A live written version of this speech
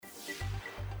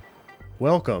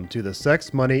Welcome to the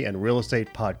Sex, Money, and Real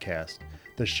Estate Podcast,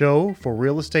 the show for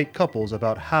real estate couples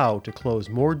about how to close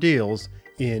more deals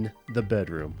in the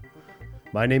bedroom.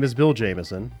 My name is Bill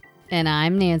Jameson. And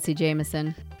I'm Nancy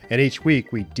Jameson. And each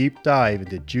week we deep dive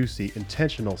into juicy,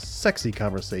 intentional, sexy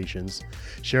conversations,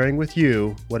 sharing with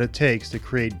you what it takes to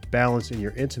create balance in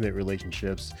your intimate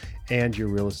relationships and your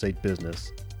real estate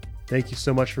business. Thank you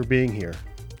so much for being here.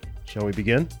 Shall we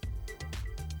begin?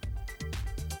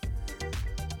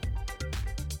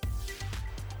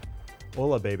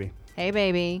 Hola, baby. Hey,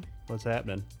 baby. What's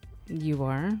happening? You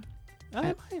are?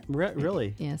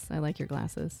 Really? Yes, I like your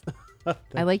glasses.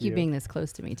 I like you being this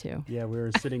close to me, too. Yeah,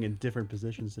 we're sitting in different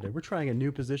positions today. We're trying a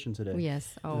new position today.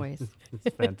 Yes, always.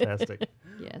 It's fantastic.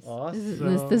 Yes.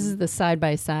 Awesome. This is the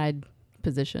side-by-side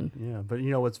position. Yeah, but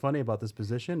you know what's funny about this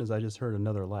position is I just heard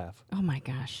another laugh. Oh, my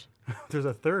gosh. There's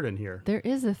a third in here. There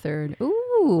is a third.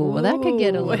 Ooh, well, that could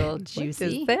get a little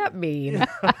juicy. What does that mean?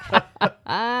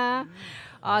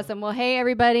 Awesome. Well, hey,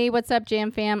 everybody. What's up,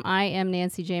 Jam Fam? I am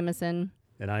Nancy Jameson.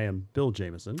 And I am Bill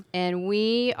Jameson. And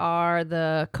we are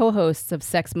the co-hosts of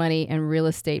Sex, Money, and Real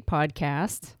Estate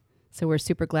Podcast. So we're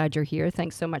super glad you're here.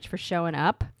 Thanks so much for showing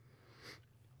up.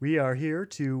 We are here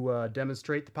to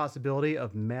demonstrate the possibility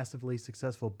of massively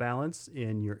successful balance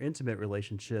in your intimate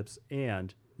relationships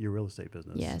and your real estate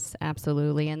business. Yes,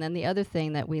 absolutely. And then the other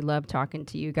thing that we love talking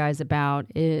to you guys about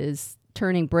is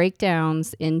turning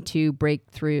breakdowns into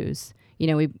breakthroughs. You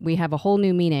know, we have a whole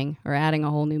new meaning, or adding a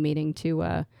whole new meaning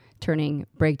to turning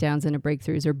breakdowns into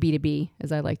breakthroughs, or B2B,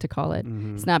 as I like to call it.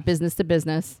 Mm-hmm. It's not business to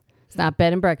business. It's not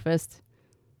bed and breakfast.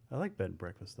 I like bed and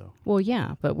breakfast, though. Well,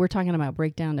 yeah, but we're talking about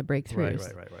breakdown to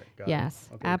breakthroughs. Right. Got yes,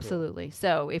 it. Okay, absolutely. Cool.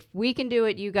 So if we can do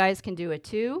it, you guys can do it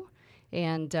too.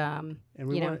 And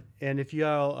if you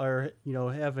all are,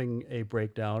 having a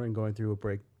breakdown and going through a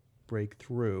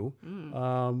breakthrough,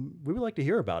 we would like to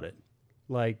hear about it.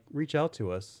 Like, reach out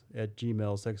to us at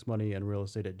Gmail,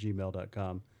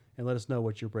 sexmoneyandrealestate@gmail.com, and let us know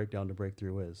what your breakdown to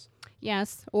breakthrough is.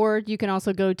 Yes, or you can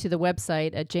also go to the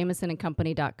website at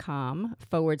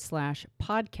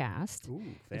jamesonandcompany.com/podcast. Ooh,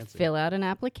 fancy. Fill out an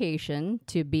application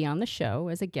to be on the show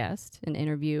as a guest and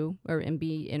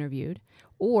be interviewed.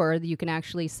 Or you can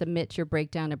actually submit your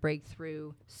breakdown to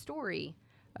breakthrough story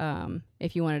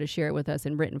if you wanted to share it with us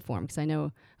in written form, because I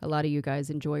know a lot of you guys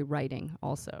enjoy writing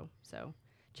also. So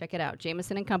check it out,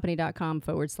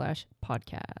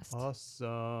 jamesonandcompany.com/podcast.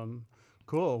 Awesome.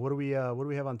 Cool. What do we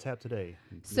have on tap today?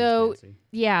 So,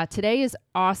 yeah, today is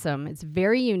awesome. It's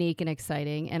very unique and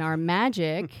exciting. And our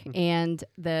magic and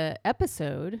the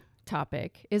episode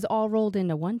topic is all rolled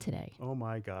into one today. Oh,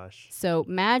 my gosh. So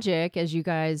magic, as you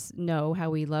guys know how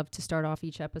we love to start off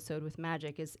each episode with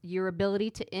magic, is your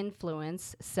ability to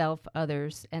influence self,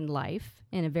 others, and life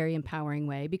in a very empowering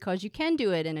way, because you can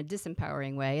do it in a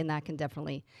disempowering way, and that can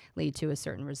definitely lead to a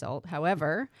certain result.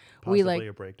 However, possibly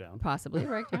a breakdown.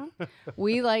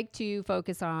 We like to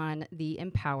focus on the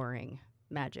empowering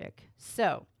magic.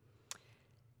 So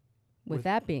with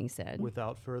that being said,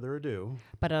 without further ado,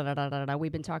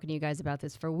 we've been talking to you guys about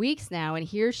this for weeks now, and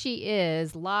here she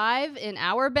is live in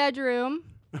our bedroom.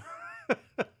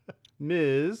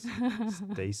 Ms.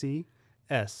 Stacy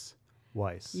S.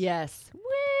 Weiss. Yes. Woo!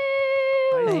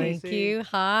 Hi, Thank Stacey. you.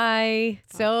 Hi.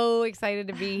 So excited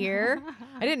to be here.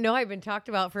 I didn't know I'd been talked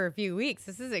about for a few weeks.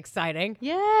 This is exciting.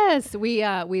 Yes, we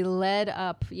led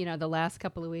up, the last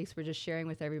couple of weeks. We're just sharing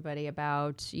with everybody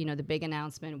about, the big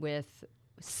announcement with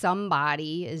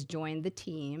somebody has joined the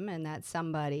team, and that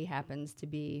somebody happens to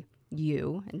be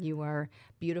you, and you are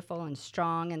beautiful and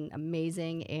strong and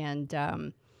amazing, and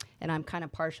I'm kind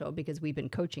of partial because we've been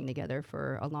coaching together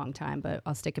for a long time, but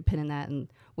I'll stick a pin in that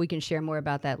and we can share more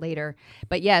about that later.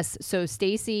 But yes, so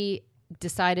Stacy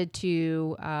decided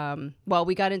to,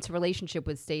 we got into relationship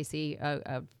with Stacy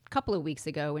a couple of weeks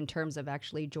ago in terms of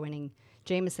actually joining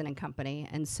Jameson and Company.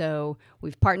 And so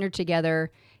we've partnered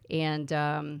together,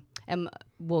 and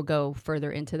we'll go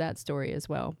further into that story as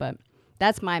well. But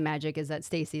that's my magic, is that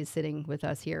Stacy is sitting with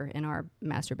us here in our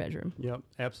master bedroom. Yep,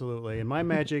 absolutely. And my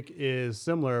magic is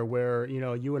similar, where,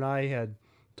 you and I had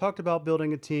talked about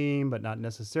building a team, but not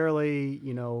necessarily,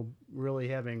 really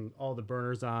having all the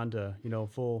burners on to,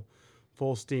 full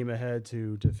steam ahead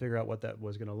to figure out what that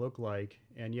was going to look like.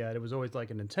 And yeah, it was always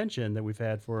like an intention that we've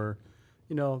had for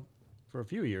a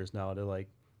few years now, to like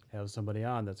have somebody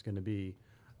on that's going to be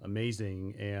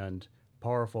amazing and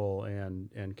powerful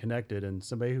and connected, and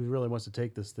somebody who really wants to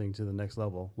take this thing to the next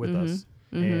level with us.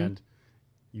 And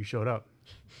you showed up,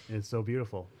 and it's so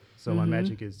beautiful. So my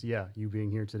magic is, you being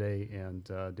here today and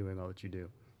doing all that you do.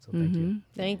 So thank you.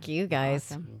 Thank you,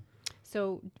 guys. Awesome.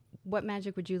 So what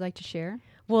magic would you like to share?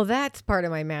 Well, that's part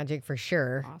of my magic for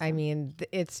sure. Awesome. I mean,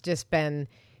 it's just been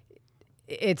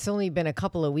it's only been a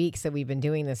couple of weeks that we've been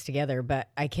doing this together, but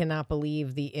I cannot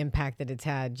believe the impact that it's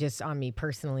had just on me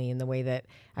personally in the way that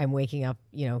I'm waking up,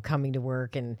 coming to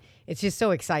work. And it's just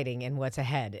so exciting and what's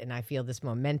ahead. And I feel this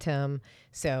momentum.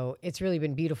 So it's really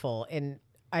been beautiful. And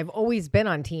I've always been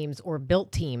on teams or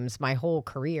built teams my whole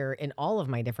career in all of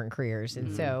my different careers.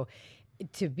 And so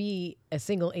to be a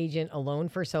single agent alone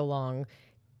for so long,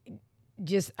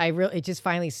 it just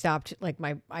finally stopped.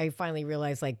 I finally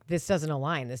realized this doesn't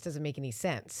align. This doesn't make any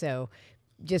sense. So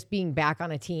just being back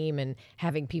on a team and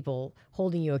having people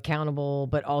holding you accountable,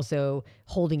 but also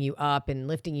holding you up and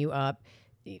lifting you up.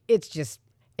 It's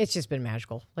just been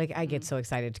magical. I get so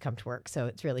excited to come to work. So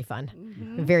it's really fun.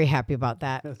 I'm very happy about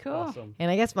that. That's Cool. awesome. And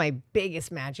I guess my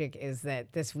biggest magic is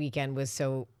that this weekend was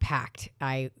so packed.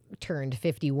 I turned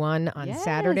 51 on Yes.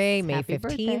 Saturday, May Happy 15th.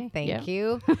 birthday. Thank Yeah.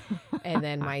 you. And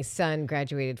then my son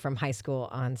graduated from high school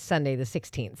on Sunday, the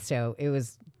 16th. So it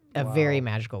was a very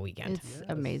magical weekend. It's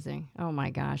amazing. Oh my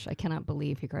gosh. I cannot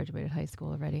believe he graduated high school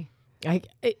already.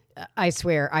 I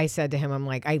swear, I said to him, I'm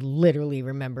like, I literally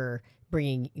remember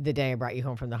bringing the day I brought you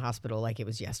home from the hospital like it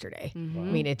was yesterday. I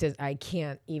mean, I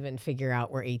can't even figure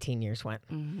out where 18 years went.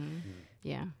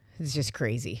 Yeah. It's just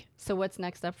crazy. So what's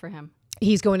next up for him?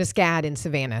 He's going to SCAD in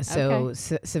Savannah. So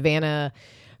Okay. Savannah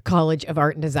College of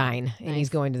Art and Design. And Nice. he's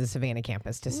going to the Savannah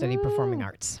campus to study performing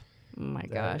arts. Oh my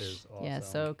That gosh. is Yeah.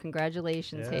 awesome. So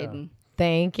congratulations, Yeah. Hayden.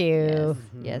 Thank you.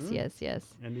 Yes.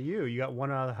 And to you got one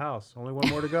out of the house. Only one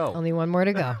more to go. Only one more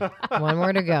to go. One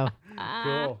more to go.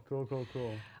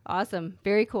 Cool. Awesome.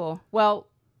 Very cool. Well,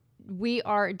 we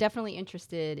are definitely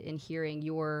interested in hearing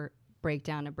your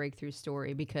breakdown and breakthrough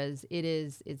story because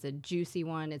it's a juicy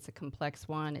one. It's a complex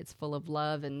one. It's full of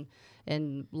love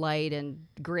and light and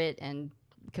grit and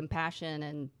compassion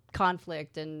and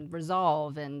conflict and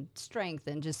resolve and strength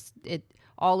and just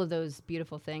all of those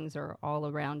beautiful things are all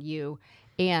around you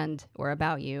or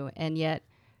about you. And yet,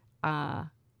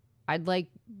 I'd like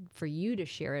for you to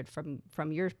share it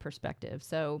from your perspective.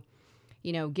 So,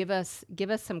 give us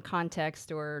some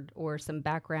context or some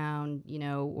background,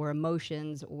 or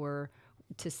emotions or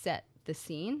to set the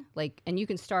scene. And you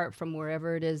can start from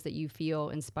wherever it is that you feel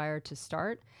inspired to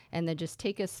start, and then just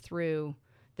take us through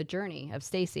the journey of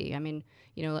Stacy. I mean,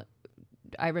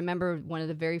 I remember one of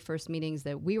the very first meetings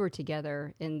that we were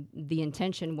together, and the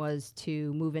intention was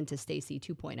to move into Stacy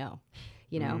 2.0,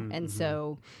 and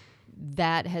so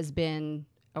that has been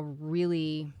a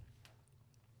really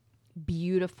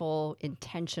beautiful,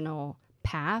 intentional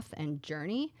path and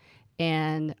journey.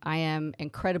 And I am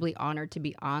incredibly honored to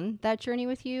be on that journey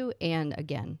with you. And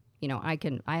again,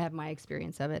 I have my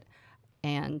experience of it.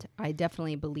 And I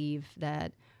definitely believe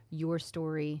that your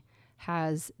story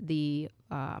has the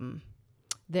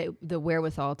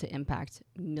wherewithal to impact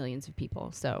millions of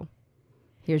people. So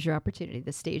here's your opportunity.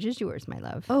 The stage is yours, my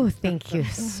love. Oh, thank you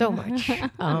so much.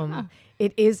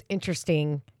 It is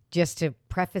interesting, just to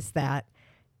preface that,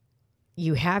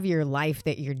 you have your life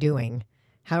that you're doing,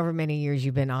 however many years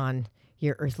you've been on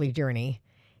your earthly journey,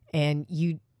 and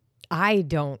I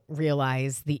don't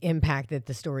realize the impact that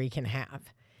the story can have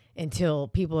until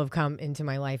people have come into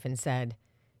my life and said,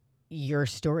 your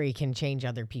story can change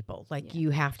other people. You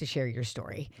have to share your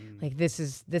story. This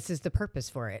is the purpose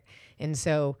for it. And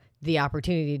so the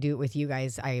opportunity to do it with you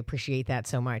guys, I appreciate that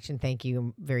so much. And thank you.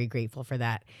 I'm very grateful for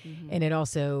that. And it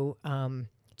also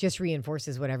just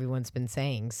reinforces what everyone's been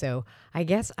saying. So I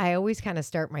guess I always kind of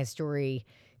start my story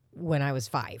when I was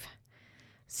 5.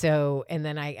 So, and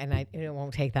then it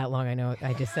won't take that long. I know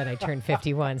I just said I turned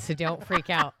 51, so don't freak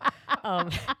out.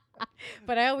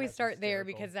 But I always start there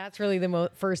because that's really the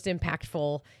first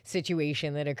impactful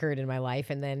situation that occurred in my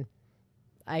life. And then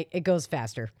it goes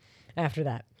faster after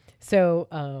that. So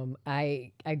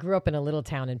I grew up in a little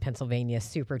town in Pennsylvania,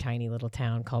 super tiny little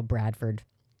town called Bradford.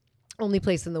 Only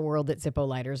place in the world that Zippo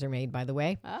lighters are made, by the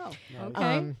way. Oh,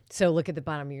 okay. So look at the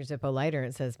bottom of your Zippo lighter.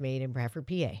 It says made in Bradford,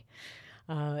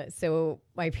 PA. So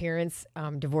my parents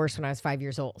divorced when I was 5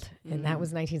 years old, and that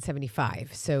was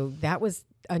 1975. So that was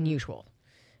unusual.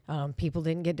 People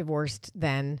didn't get divorced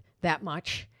then that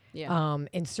much. Yeah.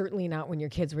 And certainly not when your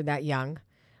kids were that young.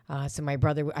 So my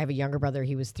brother, I have a younger brother.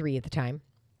 He was 3 at the time.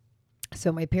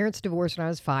 So my parents divorced when I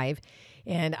was 5,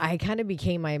 and I kind of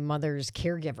became my mother's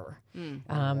caregiver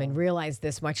and realized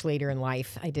this much later in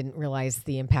life. I didn't realize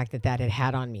the impact that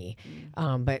had on me,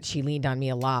 but she leaned on me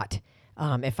a lot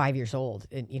at 5 years old,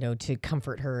 and, to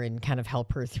comfort her and kind of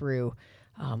help her through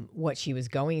what she was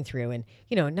going through. And,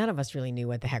 none of us really knew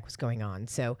what the heck was going on.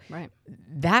 So Right.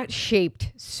 that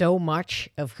shaped so much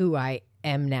of who I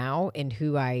am now and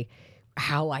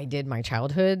how I did my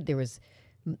childhood. There was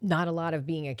not a lot of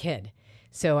being a kid.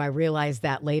 So I realized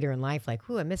that later in life, like,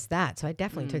 ooh, I missed that. So I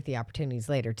definitely took the opportunities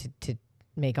later to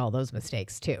make all those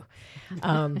mistakes too.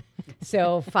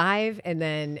 So 5, and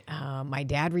then my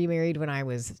dad remarried when I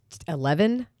was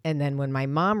 11, and then when my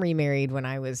mom remarried when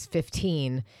I was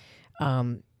 15,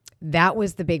 that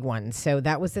was the big one. So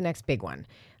that was the next big one.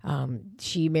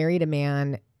 She married a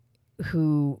man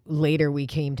who later we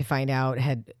came to find out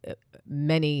had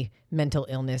many mental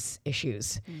illness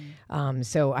issues.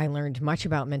 So I learned much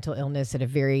about mental illness at a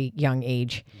very young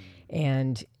age,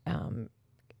 and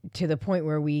to the point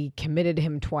where we committed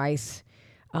him twice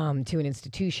to an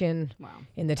institution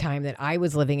in the time that I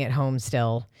was living at home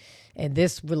still. And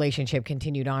this relationship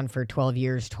continued on for 12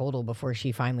 years total before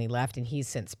she finally left, and he's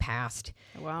since passed.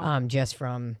 Just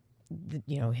from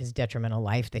his detrimental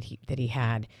life that he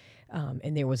had.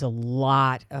 And there was a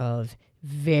lot of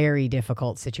very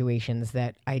difficult situations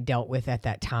that I dealt with at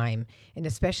that time. And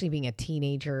especially being a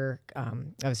teenager,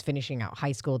 I was finishing out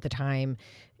high school at the time.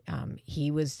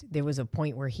 There was a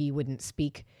point where he wouldn't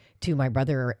speak to my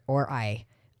brother or I.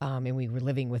 And we were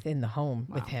living within the home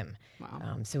with him.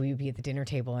 So we would be at the dinner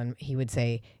table, and he would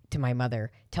say to my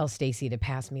mother, "Tell Stacy to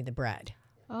pass me the bread."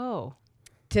 Oh.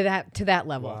 To that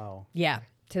level. Wow. Yeah,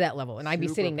 to that level. And I'd be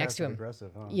sitting next to him.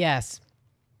 Aggressive, huh? Yes.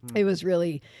 It was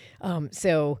really,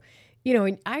 so,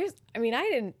 and I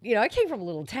didn't, I came from a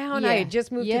little town. I had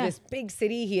just moved to this big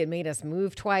city. He had made us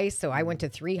move twice. So I went to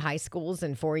 3 high schools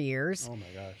in 4 years. Oh my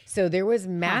gosh. So there was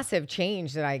massive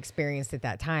change that I experienced at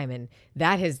that time. And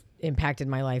that has impacted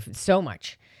my life so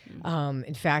much.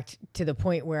 In fact, to the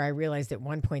point where I realized at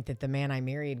one point that the man I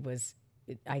married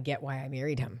I get why I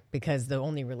married him, because the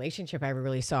only relationship I ever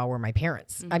really saw were my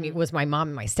parents. I mean, it was my mom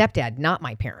and my stepdad, not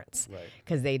my parents,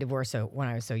 because they divorced when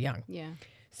I was so young. Yeah.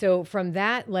 So from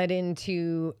that led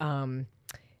into,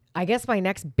 I guess my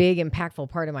next big impactful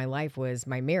part of my life was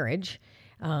my marriage.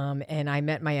 And I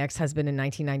met my ex-husband in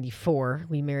 1994.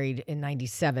 We married in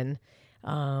 97.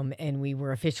 And we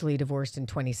were officially divorced in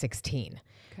 2016.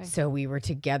 Okay. So we were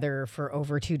together for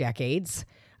over 2 decades.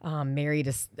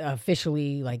 Married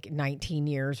officially like 19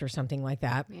 years or something like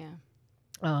that.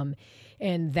 Yeah.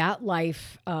 And that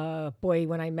life, boy,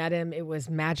 when I met him, it was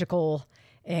magical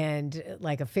and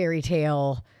like a fairy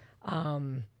tale.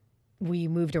 We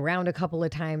moved around a couple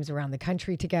of times around the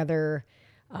country together.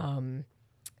 And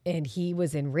he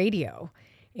was in radio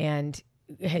and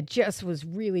was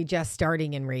really just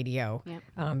starting in radio,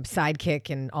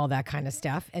 Sidekick and all that kind of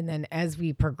stuff. And then as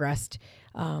we progressed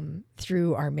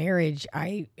through our marriage,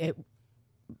 by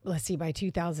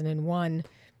 2001,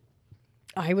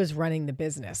 I was running the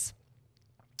business.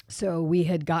 So we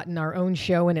had gotten our own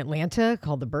show in Atlanta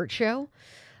called The Burt Show.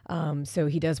 So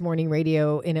he does morning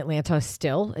radio in Atlanta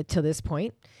still to this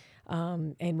point.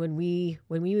 And when we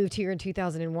moved here in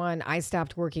 2001, I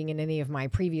stopped working in any of my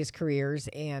previous careers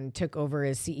and took over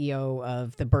as CEO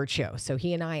of The Burt Show. So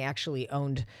he and I actually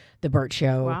owned The Burt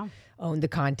Show, owned the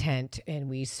content, and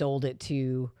we sold it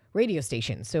to radio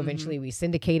stations. So eventually we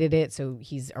syndicated it. So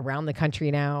he's around the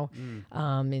country now,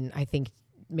 in I think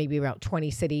maybe about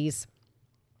 20 cities.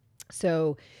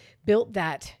 So built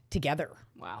that together.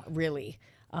 Wow. Really.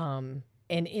 And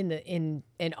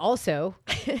also,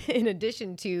 in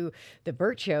addition to the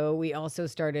Burt Show, we also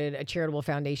started a charitable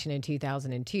foundation in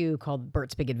 2002 called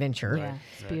Burt's Big Adventure. Yeah,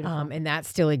 it's beautiful. And that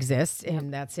still exists.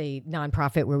 And that's a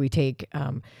nonprofit where we take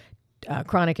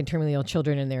chronic and terminally ill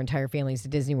children and their entire families to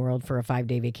Disney World for a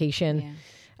 5-day vacation.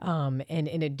 Yeah. And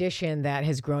in addition, that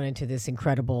has grown into this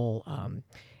incredible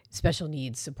special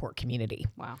needs support community.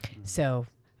 Wow. So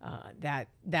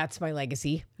that's my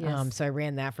legacy. Yes. So I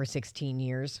ran that for 16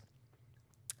 years.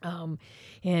 And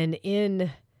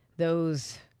in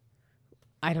those,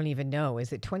 I don't even know,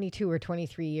 is it 22 or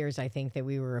 23 years, I think, that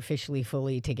we were officially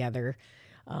fully together.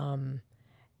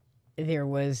 There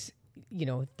was,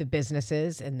 the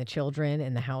businesses and the children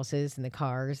and the houses and the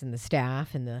cars and the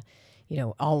staff and the,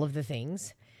 all of the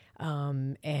things.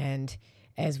 And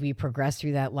as we progressed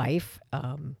through that life,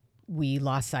 we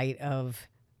lost sight of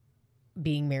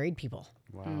being married people.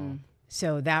 Wow.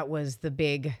 So that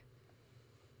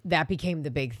became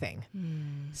the big thing.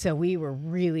 So we were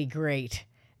really great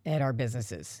at our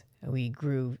businesses. We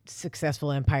grew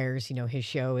successful empires. His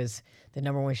show is the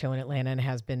 #1 show in Atlanta and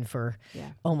has been for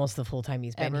almost the full time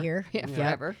he's been here. Yeah,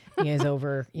 forever. He has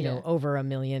over, over 1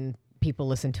 million people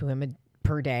listen to him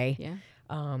per day.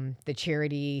 Yeah. The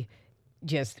charity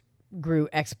just grew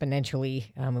exponentially.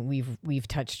 We've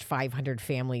touched 500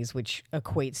 families, which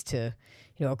equates to,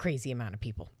 a crazy amount of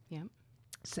people. Yeah.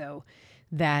 So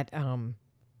that,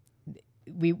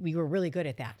 we were really good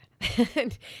at that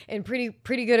and pretty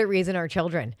good at raising our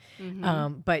children,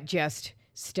 but just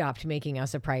stopped making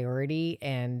us a priority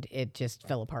and it just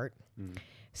fell apart.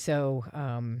 So,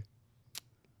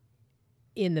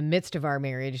 in the midst of our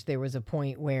marriage, there was a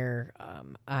point where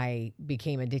I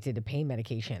became addicted to pain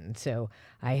medication. So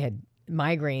I had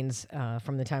migraines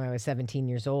from the time I was 17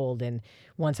 years old. And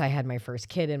once I had my first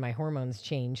kid and my hormones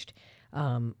changed,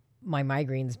 my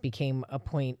migraines became a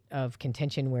point of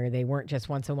contention where they weren't just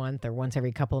once a month or once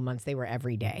every couple of months. They were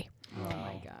every day. Oh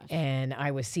my gosh. And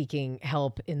I was seeking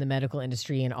help in the medical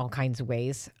industry in all kinds of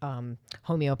ways,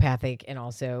 homeopathic and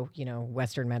also,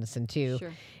 Western medicine too.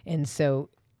 Sure. And so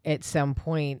at some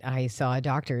point I saw a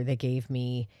doctor that gave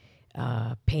me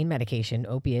pain medication,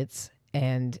 opiates,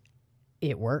 and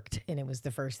it worked. And it was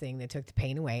the first thing that took the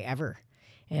pain away ever.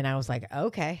 And I was like,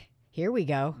 okay, here we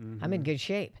go. I'm in good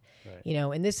shape. Right.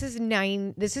 And this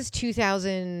is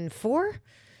 2004,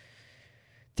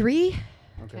 3,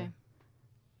 Okay.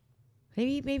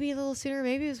 maybe a little sooner.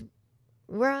 Maybe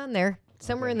we're on there,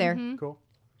 somewhere in there. Cool.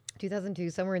 2002,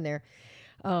 somewhere in there.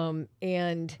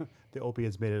 And The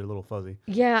opiates made it a little fuzzy.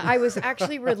 yeah, I was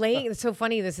actually relaying. It's so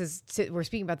funny. We're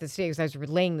speaking about this today because I was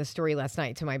relaying the story last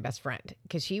night to my best friend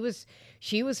because she was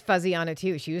fuzzy on it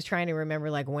too. She was trying to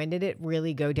remember, like, when did it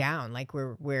really go down? Like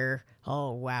we're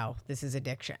oh wow, this is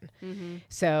addiction.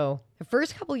 So the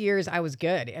first couple years I was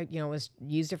good.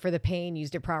 Used it for the pain,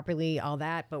 used it properly, all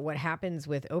that. But what happens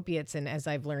with opiates, and as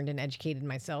I've learned and educated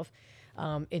myself,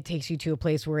 it takes you to a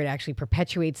place where it actually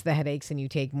perpetuates the headaches, and you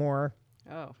take more.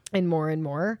 Oh. And more and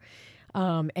more.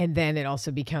 And then it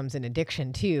also becomes an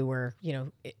addiction too, where,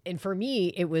 and for me,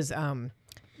 it was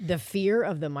the fear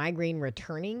of the migraine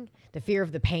returning, the fear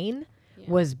of the pain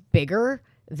was bigger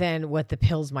than what the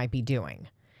pills might be doing.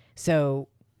 So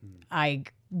I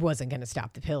wasn't going to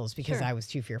stop the pills because Sure. I was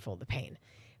too fearful of the pain.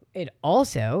 It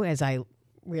also, as I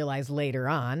realized later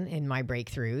on in my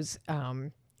breakthroughs,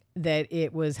 that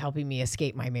it was helping me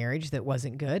escape my marriage that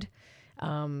wasn't good.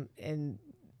 And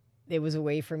it was a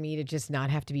way for me to just not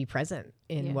have to be present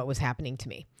in what was happening to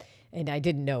me. And I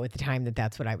didn't know at the time that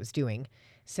that's what I was doing.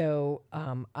 So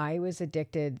I was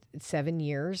addicted 7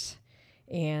 years.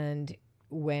 And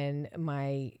when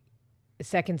my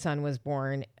second son was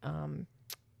born,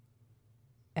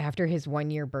 after his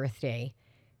 1-year birthday,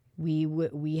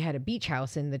 we had a beach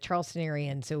house in the Charleston area.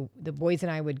 And so the boys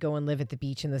and I would go and live at the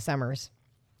beach in the summers.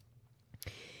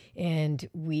 And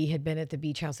we had been at the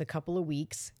beach house a couple of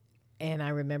weeks. And I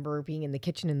remember being in the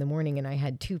kitchen in the morning and I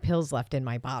had 2 pills left in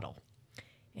my bottle.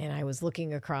 And I was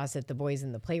looking across at the boys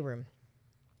in the playroom.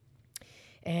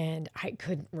 And I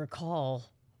couldn't recall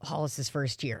Hollis's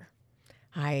first year.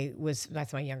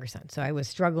 That's my younger son. So I was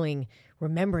struggling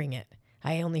remembering it.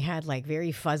 I only had like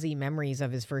very fuzzy memories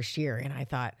of his first year. And I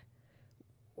thought,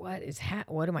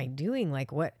 what am I doing?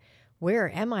 Like,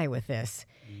 where am I with this?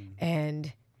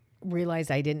 And realized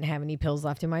I didn't have any pills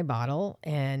left in my bottle,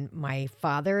 and my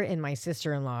father and my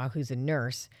sister-in-law, who's a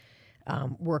nurse,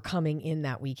 were coming in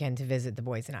that weekend to visit the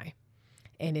boys and I.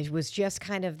 And it was just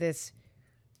kind of this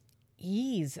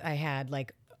ease I had,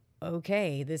 like,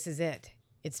 okay, this is it.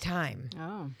 It's time.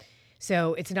 Oh.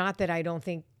 So it's not that I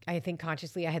think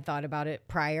consciously I had thought about it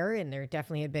prior, and there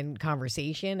definitely had been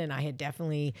conversation, and I had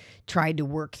definitely tried to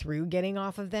work through getting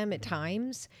off of them at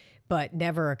times, but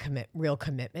never a real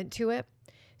commitment to it.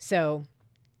 So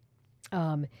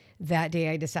that day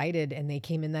I decided, and they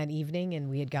came in that evening, and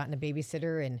we had gotten a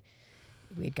babysitter, and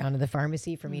we had gone to the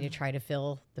pharmacy for me to try to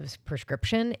fill the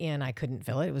prescription, and I couldn't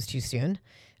fill it. It was too soon,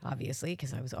 obviously,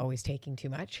 because I was always taking too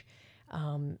much.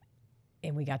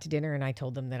 And we got to dinner, and I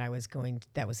told them that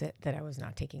that was it, that I was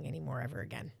not taking any more ever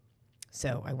again.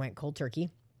 So I went cold turkey.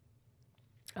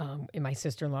 And my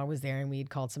sister-in-law was there, and we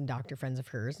had called some doctor friends of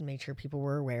hers and made sure people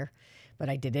were aware. But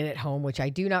I did it at home, which I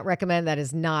do not recommend. That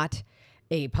is not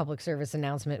a public service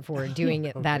announcement for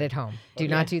doing that at home. Do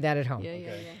not do that at home.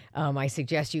 Yeah. I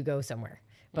suggest you go somewhere.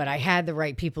 But I had the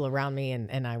right people around me,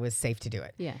 and I was safe to do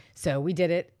it. Yeah. So we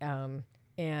did it,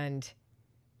 and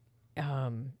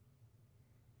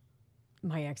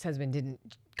my ex-husband didn't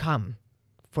come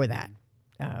for that.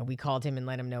 We called him and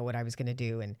let him know what I was going to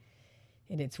do, and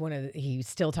it's he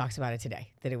still talks about it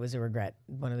today, that it was a regret,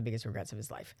 one of the biggest regrets of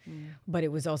his life. But it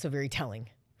was also very telling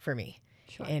for me.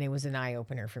 Sure. And it was an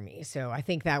eye-opener for me. So I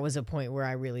think that was a point where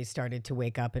I really started to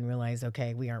wake up and realize,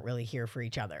 okay, we aren't really here for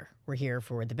each other. We're here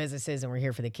for the businesses and we're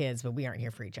here for the kids, but we aren't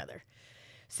here for each other.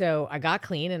 So I got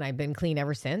clean, and I've been clean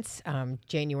ever since.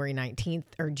 June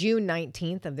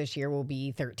 19th of this year will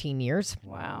be 13 years.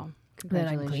 Wow. That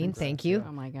I'm clean. Thank you.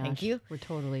 Oh my gosh. Thank you. We're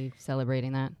totally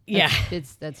celebrating that. Yeah.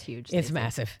 That's huge. It's Stacey.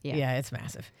 massive. Yeah. Yeah, it's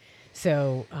massive.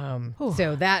 So,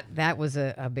 so that was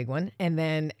a big one. And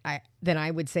then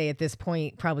I would say at this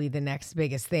point, probably the next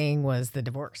biggest thing was the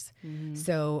divorce.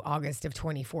 So August of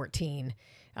 2014,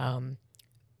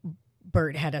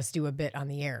 Bert had us do a bit on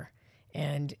the air.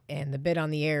 And the bit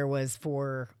on the air was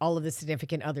for all of the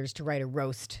significant others to write a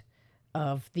roast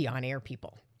of the on-air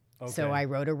people. So Okay. I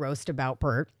wrote a roast about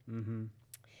Bert. Mm-hmm.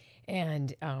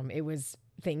 And it was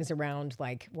things around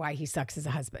like why he sucks as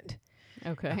a husband,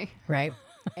 Okay. right?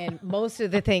 And most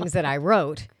of the things that I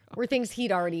wrote were things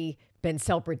he'd already been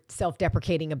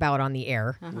self-deprecating about on the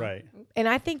air. Right. And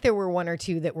I think there were one or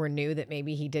two that were new that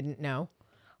maybe he didn't know.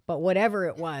 But whatever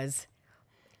it was,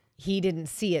 he didn't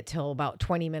see it till about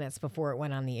 20 minutes before it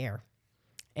went on the air.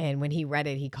 And when he read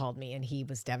it, he called me and he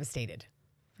was devastated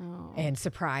Oh. and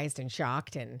surprised and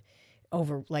shocked and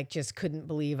over, like, just couldn't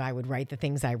believe I would write the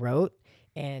things I wrote.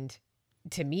 And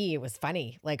to me, it was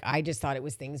funny. Like, I just thought it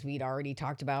was things we'd already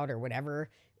talked about or whatever,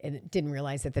 and didn't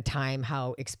realize at the time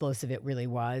how explosive it really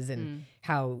was and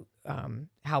how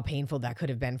painful that could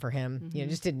have been for him. You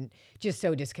know, just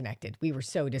so disconnected. We were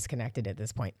so disconnected at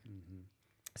this point.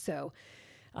 So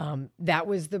that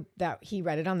was that he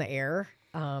read it on the air.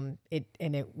 And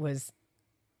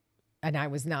I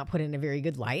was not put in a very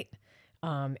good light.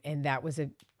 And that was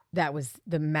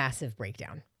the massive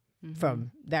breakdown. From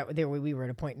that, we were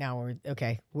at a point now where,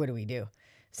 okay, what do we do?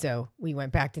 So we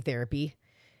went back to therapy,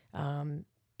 and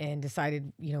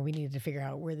decided, you know, we needed to figure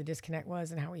out where the disconnect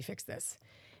was and how we fix this,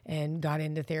 and got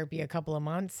into therapy a couple of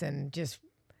months, and just,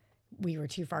 we were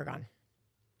too far gone.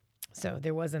 So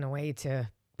there wasn't a way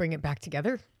to bring it back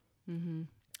together. And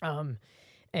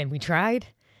we tried,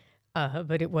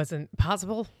 but it wasn't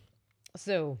possible.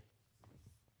 So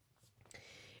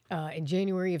in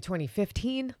January of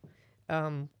 2015,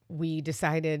 we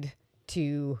decided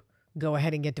to go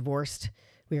ahead and get divorced.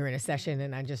 We were in a session,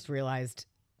 and I just realized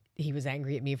he was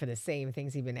angry at me for the same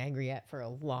things he'd been angry at for a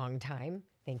long time.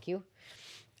 Thank you.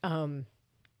 And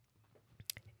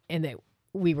that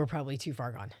we were probably too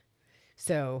far gone.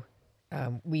 So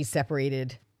we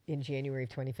separated in January of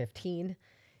 2015,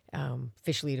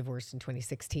 officially divorced in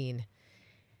 2016.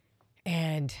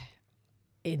 And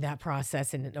in that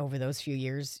process and over those few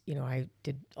years, you know, I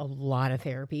did a lot of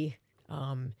therapy,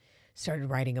 started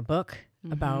writing a book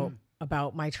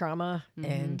about my trauma,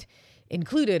 and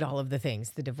included all of the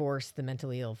things: the divorce, the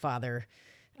mentally ill father,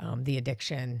 the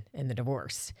addiction, and the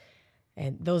divorce.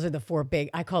 And those are the four big,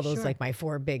 I call those like my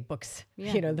four big books,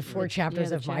 Yeah. you know, the four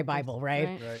chapters the of my chapters. Bible,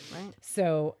 right? Right.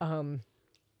 So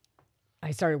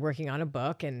I started working on a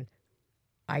book, and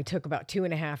I took about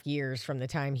 2.5 years from the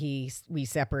time we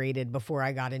separated before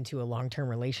I got into a long-term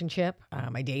relationship.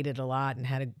 I dated a lot and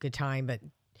had a good time, but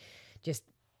just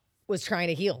was trying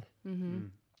to heal.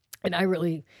 And I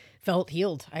really felt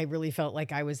healed. I really felt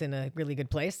like I was in a really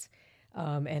good place.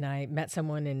 And I met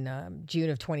someone in June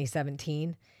of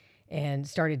 2017 and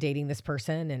started dating this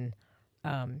person.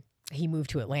 And he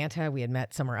moved to Atlanta. We had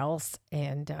met somewhere else,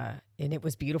 and it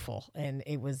was beautiful. And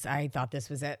I thought this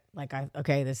was it. Like,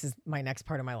 okay, this is my next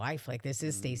part of my life. Like, this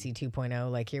is Stacy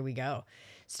 2.0. Like, here we go.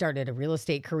 Started a real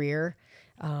estate career.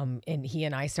 And he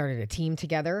and I started a team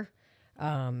together.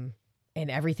 And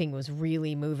everything was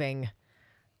really moving.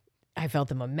 I felt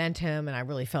the momentum, and I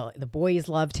really felt the boys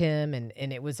loved him. And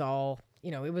it was all,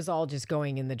 you know, it was all just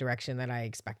going in the direction that I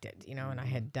expected, you know, and I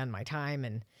had done my time,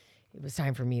 and it was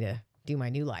time for me to do my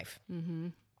new life.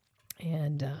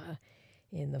 And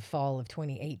in the fall of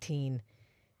 2018,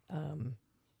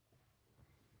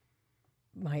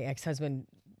 my ex-husband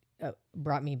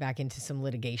brought me back into some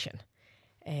litigation,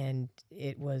 and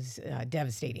it was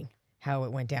devastating how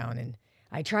it went down. And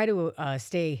I try to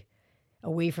stay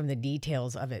away from the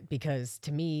details of it, because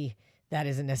to me, that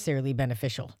isn't necessarily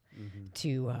beneficial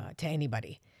to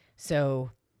anybody.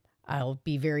 So I'll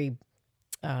be very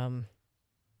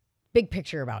big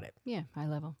picture about it. Yeah, high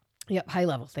level. Yep, high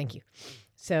level. Thank you.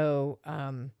 So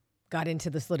got into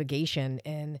this litigation,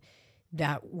 and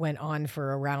that went on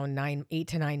for around 8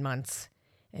 to 9 months.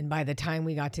 And by the time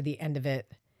we got to the end of it,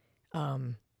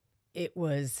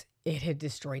 it had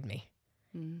destroyed me.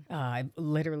 I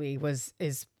literally was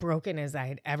as broken as I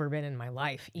had ever been in my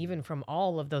life. Even from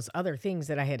all of those other things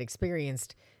that I had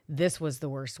experienced, this was the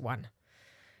worst one.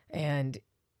 And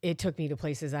it took me to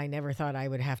places I never thought I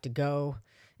would have to go,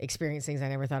 experience things I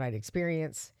never thought I'd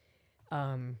experience.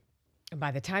 And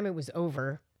by the time it was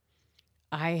over,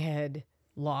 I had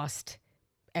lost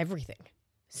everything.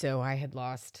 So I had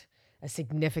lost a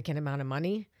significant amount of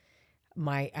money.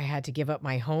 I had to give up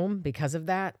my home because of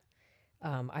that.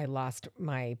 I lost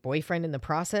my boyfriend in the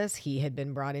process. He had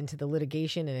been brought into the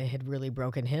litigation, and it had really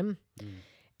broken him,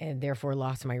 and therefore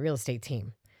lost my real estate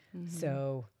team.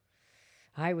 So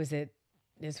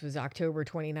this was October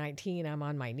 2019. I'm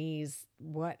on my knees.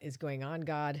 What is going on,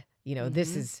 God? You know,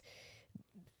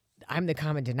 I'm the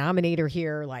common denominator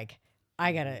here. Like,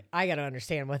 I gotta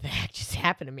understand what the heck just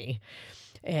happened to me.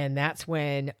 And that's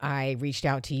when I reached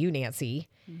out to you, Nancy,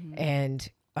 and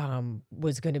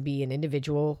was going to be an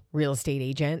individual real estate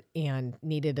agent and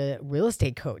needed a real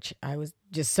estate coach. I was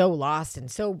just so lost and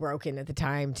so broken at the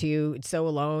time too, so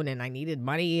alone, and I needed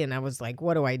money, and I was like,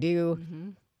 what do I do?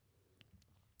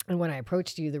 And when I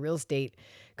approached you, the real estate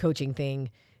coaching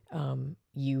thing,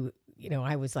 you know,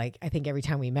 I was like, I think every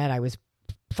time we met, I was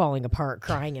falling apart,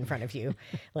 crying in front of you.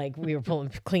 Like we were pulling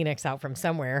Kleenex out from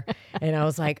somewhere. And I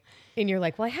was like, and you're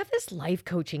like, well, I have this life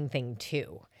coaching thing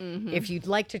too, if you'd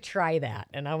like to try that.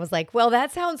 And I was like, well,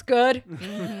 that sounds good.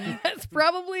 That's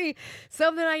probably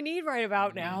something I need right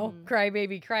about now. Cry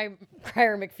baby, crier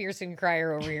McPherson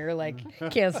crier over here.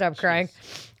 Like can't stop crying.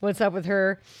 What's up with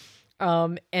her?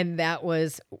 And that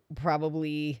was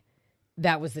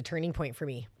the turning point for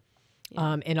me,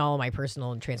 in all of my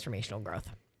personal and transformational growth.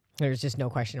 There's just no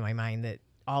question in my mind that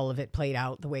all of it played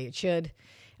out the way it should.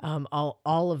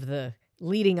 All of the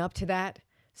leading up to that.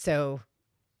 So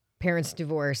parents'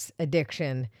 divorce,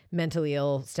 addiction, mentally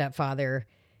ill stepfather,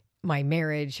 my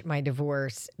marriage, my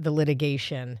divorce, the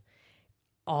litigation,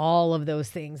 all of those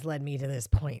things led me to this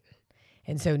point.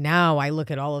 And so now I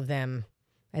look at all of them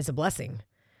as a blessing,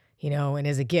 you know, and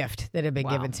as a gift that had been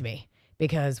given to me,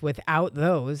 because without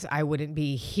those, I wouldn't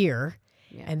be here.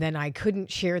 Yeah. And then I couldn't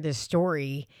share this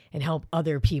story and help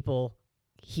other people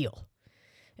heal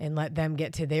and let them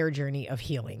get to their journey of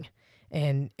healing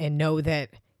and know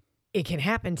that it can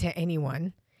happen to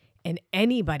anyone and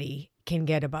anybody can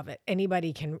get above it.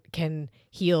 Anybody can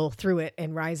heal through it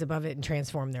and rise above it and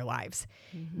transform their lives,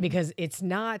 because it's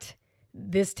not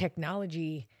this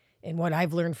technology and what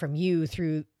I've learned from you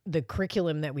through the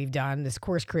curriculum that we've done, this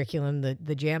course curriculum,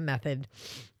 the JAM method,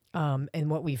 and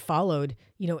what we followed.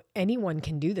 You know, anyone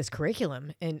can do this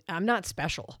curriculum, and I'm not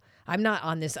special. I'm not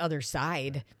on this other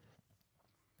side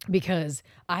because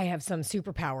I have some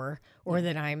superpower or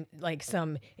that I'm like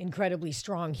some incredibly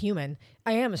strong human.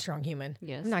 I am a strong human.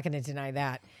 Yes. I'm not going to deny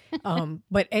that.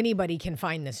 But anybody can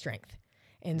find this strength.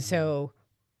 And so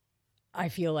I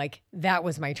feel like that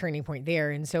was my turning point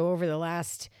there. And so over the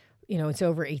last, you know, it's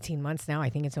over 18 months now. I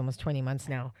think it's almost 20 months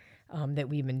now that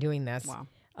we've been doing this. Wow.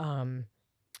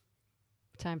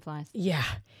 Time flies. Yeah.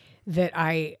 That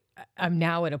I'm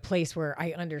now at a place where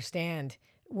I understand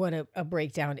what a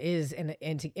breakdown is, and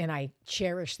I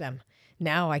cherish them.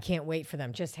 Now I can't wait for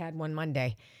them. Just had one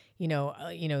Monday.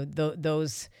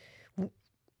 Those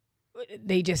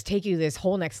they just take you to this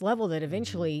whole next level that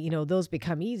eventually, you know, those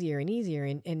become easier and easier,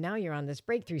 and now you're on this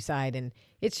breakthrough side, and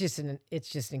it's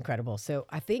just incredible. So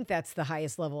I think that's the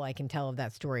highest level I can tell of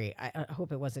that story. I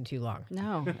hope it wasn't too long.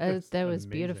 No, that was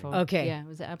beautiful. Okay. Yeah, it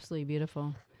was absolutely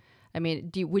beautiful. I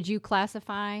mean, would you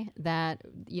classify that,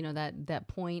 you know, that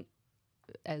point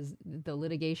as the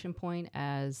litigation point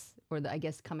I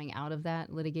guess coming out of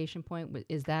that litigation point,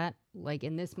 is that like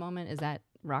in this moment, is that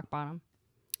rock bottom?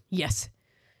 Yes.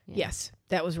 Yeah. Yes.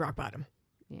 That was rock bottom.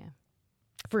 Yeah.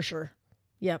 For sure.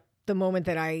 Yep. The moment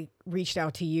that I reached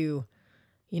out to you,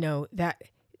 you know, that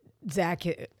Zach,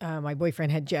 my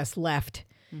boyfriend, had just left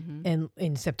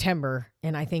in September.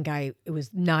 And I think it was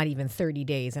not even 30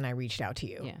 days and I reached out to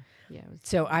you. Yeah. Yeah.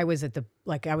 So I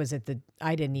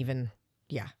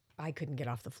couldn't get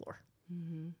off the floor.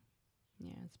 Mm-hmm.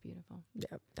 Yeah, it's beautiful.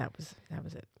 Yeah, that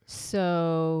was it.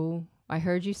 So I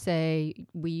heard you say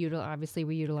we're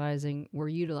utilizing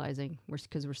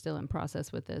because we're still in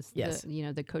process with this. Yes.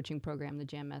 The coaching program, the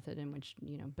JAM method, in which,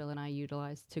 you know, Bill and I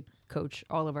utilize to coach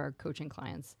all of our coaching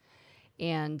clients.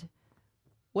 And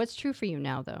what's true for you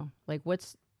now, though? Like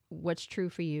what's true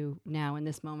for you now in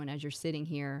this moment as you're sitting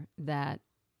here that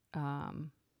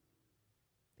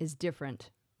is different?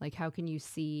 Like, how can you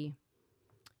see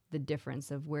the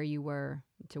difference of where you were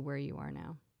to where you are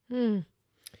now?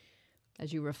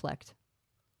 As you reflect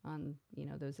on, you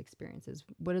know, those experiences,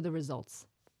 what are the results?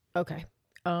 Okay.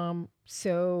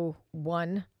 So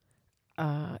one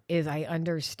is I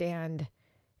understand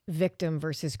victim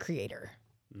versus creator.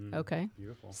 Okay.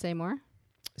 Beautiful. Say more.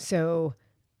 So,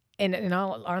 and in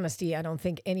all honesty, I don't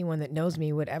think anyone that knows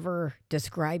me would ever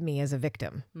describe me as a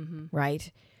victim,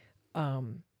 right?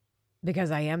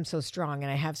 Because I am so strong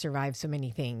and I have survived so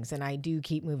many things, and I do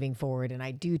keep moving forward and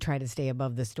I do try to stay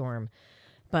above the storm.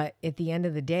 But at the end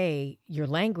of the day, your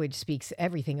language speaks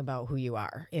everything about who you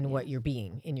are and what you're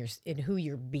being in who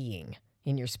you're being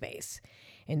in your space.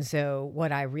 And so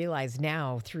what I realize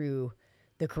now through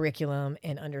the curriculum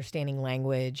and understanding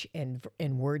language and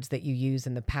words that you use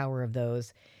and the power of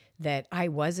those, that I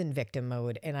was in victim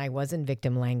mode and I was in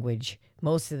victim language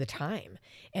most of the time.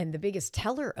 And the biggest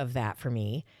teller of that for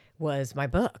me was my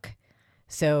book.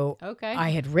 So Okay. I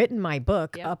had written my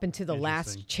book Yep. up into the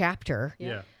last Interesting. chapter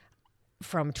Yeah.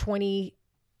 from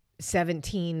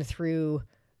 2017 through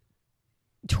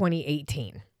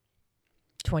 2018,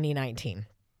 2019,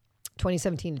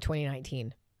 2017 to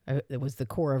 2019. It was the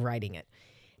core of writing it.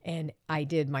 And I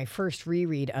did my first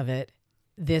reread of it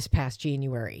this past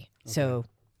January. So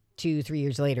 2-3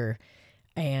 years later.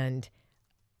 And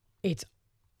it's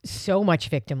so much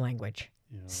victim language,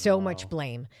 Yeah, so wow. much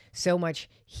blame, so much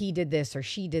he did this or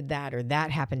she did that or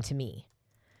that happened to me,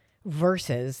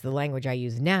 versus the language I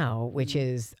use now, which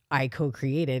is I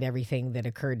co-created everything that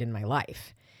occurred in my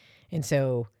life. And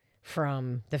so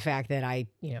from the fact that I,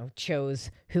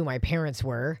 chose who my parents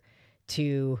were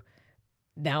to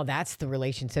now that's the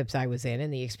relationships I was in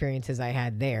and the experiences I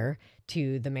had there,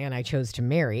 to the man I chose to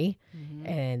marry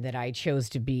and that I chose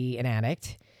to be an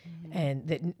addict,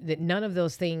 and that none of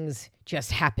those things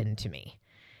just happened to me.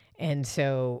 And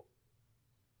so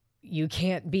you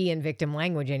can't be in victim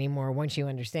language anymore once you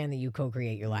understand that you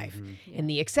co-create your life and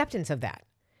the acceptance of that.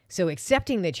 So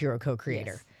accepting that you're a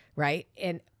co-creator, Yes. right?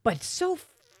 But it's so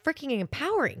freaking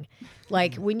empowering.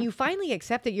 Like when you finally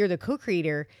accept that you're the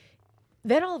co-creator,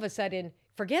 then all of a sudden,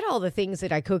 forget all the things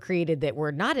that I co-created that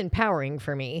were not empowering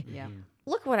for me. Yeah.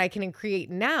 Look what I can create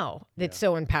now that's Yeah.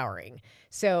 so empowering.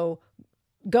 So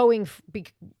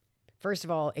first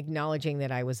of all, acknowledging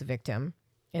that I was a victim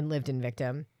and lived in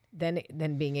victim, then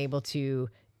being able to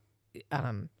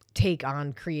take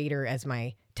on creator as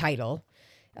my title,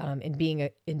 and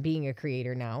being a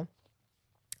creator now,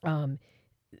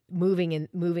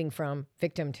 moving from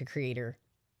victim to creator,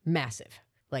 massive.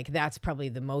 Like that's probably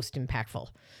the most impactful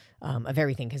of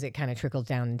everything, because it kind of trickles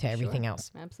down into everything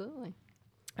else. Absolutely.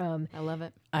 I love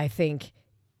it. I think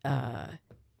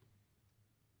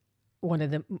one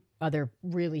of the other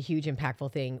really huge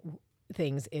impactful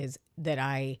things is that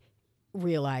I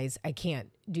realize I can't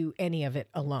do any of it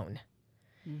alone.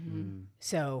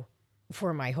 So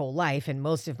for my whole life, and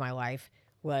most of my life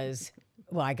was,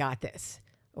 well, I got this,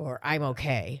 or I'm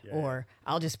okay, or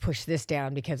I'll just push this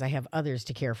down because I have others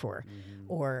to care for,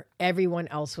 or everyone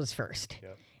else was first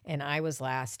and I was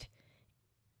last.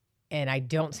 And I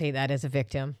don't say that as a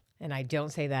victim, and I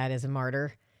don't say that as a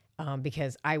martyr,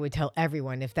 because I would tell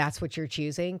everyone, if that's what you're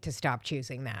choosing, to stop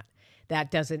choosing that.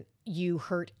 You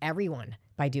hurt everyone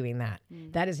by doing that.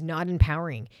 That is not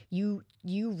empowering. You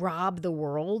rob the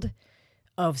world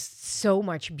of so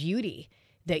much beauty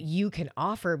that you can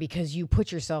offer because you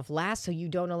put yourself last, so you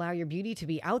don't allow your beauty to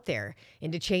be out there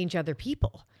and to change other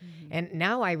people. And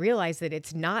now I realize that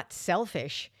it's not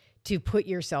selfish to put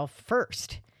yourself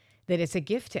first, that it's a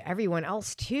gift to everyone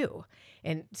else too.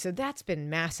 And so that's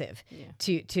been massive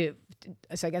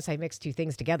so I guess I mixed two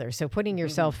things together. So putting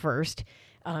yourself first,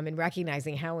 and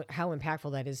recognizing how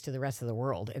impactful that is to the rest of the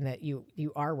world, and that you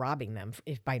are robbing them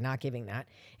by not giving that.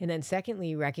 And then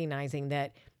secondly, recognizing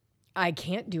that I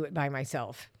can't do it by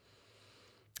myself.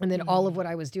 And then all of what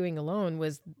I was doing alone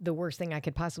was the worst thing I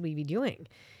could possibly be doing,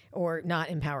 or not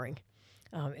empowering.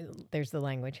 There's the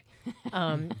language.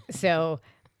 So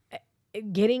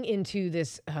getting into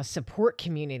this support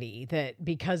community, that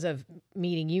because of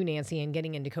meeting you, Nancy, and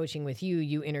getting into coaching with you,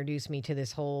 you introduced me to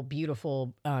this whole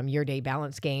beautiful Your Day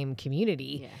Balance Game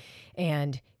community,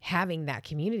 and having that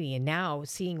community, and now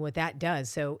seeing what that does.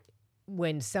 So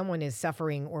when someone is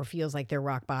suffering or feels like they're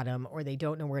rock bottom or they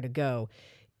don't know where to go,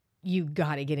 you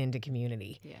got to get into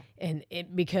community. And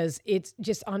because it's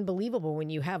just unbelievable when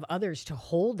you have others to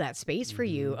hold that space for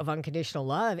you of unconditional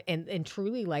love, and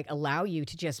truly like allow you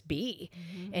to just be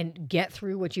and get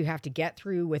through what you have to get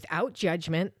through without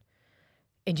judgment,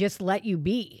 and just let you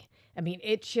be. I mean,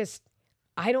 it's just,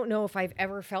 I don't know if I've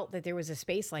ever felt that there was a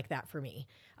space like that for me.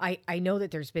 I know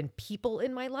that there's been people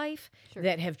in my life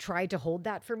that have tried to hold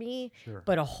that for me,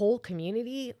 but a whole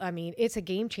community, I mean, it's a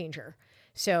game changer.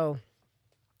 So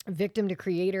victim to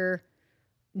creator,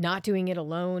 not doing it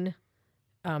alone.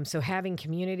 So having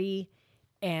community,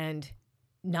 and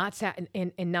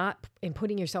and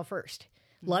putting yourself first,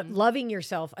 loving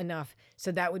yourself enough.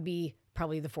 So that would be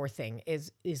probably the fourth thing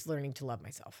is learning to love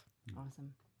myself.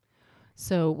 Awesome.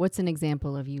 So what's an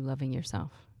example of you loving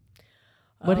yourself?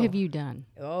 What have you done?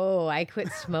 Oh, I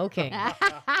quit smoking.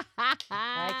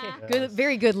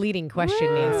 Very good leading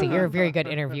question, Nancy. You're a very good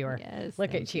interviewer. Yes.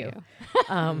 Look at you.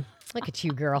 Look at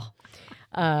you, girl.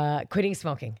 Quitting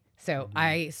smoking. So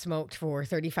I smoked for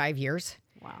 35 years.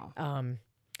 Wow.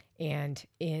 And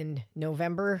in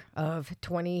November of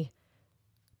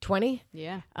 2020,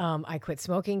 I quit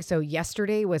smoking. So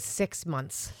yesterday was 6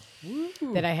 months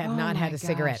that I have not had a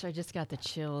cigarette. I just got the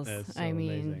chills. That's so I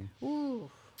mean, amazing.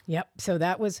 Yep. So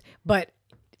that was, but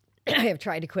I have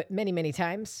tried to quit many, many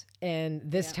times. And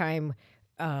this time,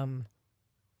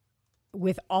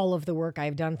 with all of the work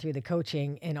I've done through the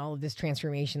coaching and all of this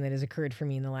transformation that has occurred for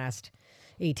me in the last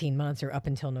 18 months or up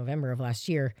until November of last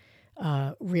year,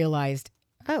 realized,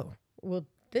 oh, well,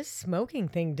 this smoking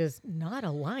thing does not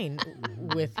align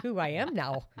with who I am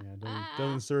now Yeah,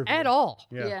 doesn't serve at you. all.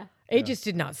 Yeah. It just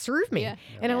did not serve me. Yeah.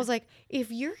 And I was like,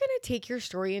 if you're going to take your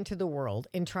story into the world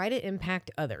and try to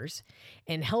impact others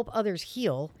and help others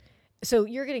heal, so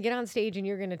you're going to get on stage and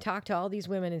you're going to talk to all these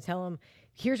women and tell them,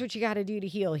 here's what you got to do to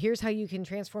heal. Here's how you can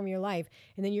transform your life.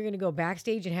 And then you're going to go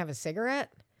backstage and have a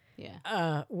cigarette?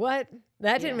 Yeah. What?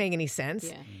 That didn't Yeah. make any sense.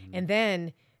 Yeah. And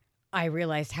then I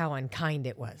realized how unkind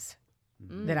it was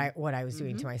that what I was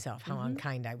doing to myself, how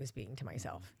unkind I was being to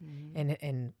myself.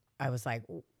 And I was like,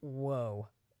 whoa,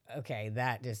 okay,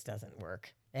 that just doesn't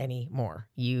work anymore.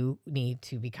 You need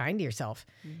to be kind to yourself.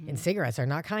 And cigarettes are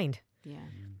not kind. Yeah.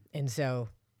 And so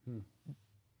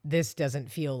this doesn't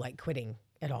feel like quitting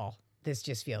at all. This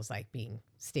just feels like being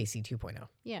Stacy 2.0.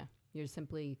 Yeah. You're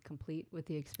simply complete with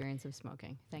the experience of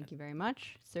smoking. Thank you very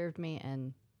much. Served me,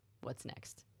 and what's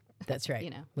next? That's right.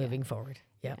 You know, Moving forward.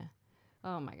 Yep. Yeah.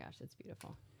 Oh my gosh, that's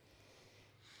beautiful.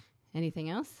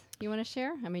 Anything else you want to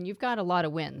share? I mean, you've got a lot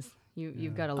of wins.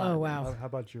 You've got a lot. Oh, of wow. How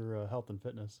about your health and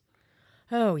fitness?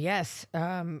 Oh, yes.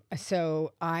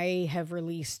 So I have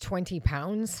released 20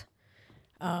 pounds.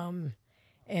 And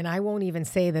I won't even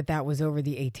say that was over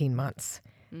the 18 months.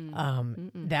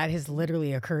 That has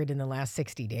literally occurred in the last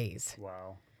 60 days.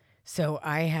 Wow. So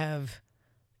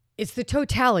it's the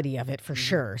totality of it for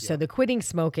sure. So the quitting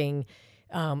smoking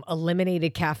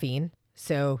eliminated caffeine.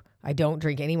 So I don't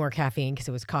drink any more caffeine because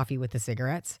it was coffee with the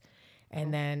cigarettes.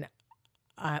 And then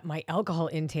my alcohol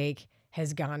intake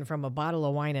has gone from a bottle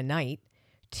of wine a night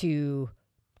to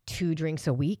 2 drinks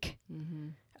a week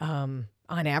on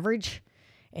average.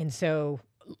 And so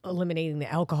eliminating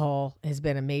the alcohol has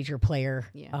been a major player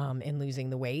in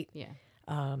losing the weight. Yeah.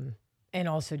 And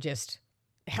also just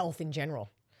health in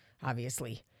general,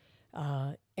 obviously.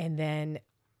 And then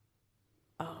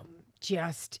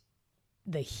just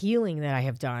the healing that I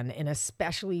have done, and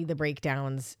especially the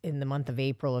breakdowns in the month of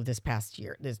April of this past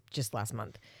year, just last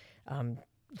month,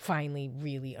 finally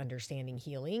really understanding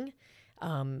healing,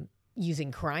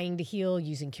 using crying to heal,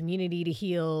 using community to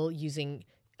heal, using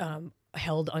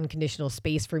held unconditional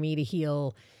space for me to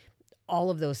heal. All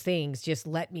of those things just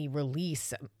let me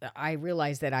release. I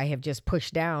realized that I have just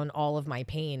pushed down all of my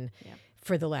pain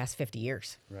for the last 50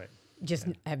 years. Right. Just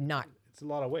have not. It's a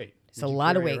lot of weight. It's a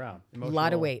lot of weight. A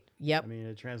lot of weight. Yep. I mean,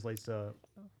 it translates to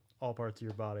all parts of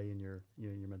your body and your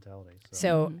mentality.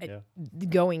 So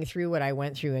going through what I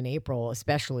went through in April,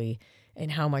 especially,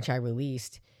 and how much I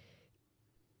released,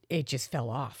 it just fell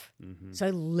off. So I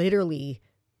literally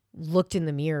looked in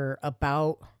the mirror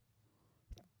about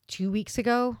 2 weeks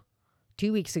ago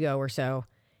or so,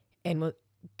 and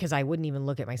because I wouldn't even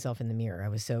look at myself in the mirror. I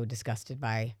was so disgusted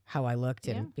by how I looked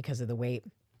and because of the weight.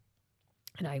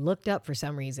 And I looked up for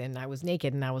some reason. I was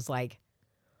naked and I was like,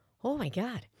 oh my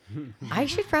God, I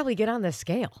should probably get on the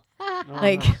scale.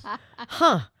 Like,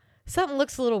 something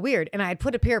looks a little weird. And I had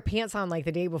put a pair of pants on like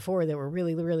the day before that were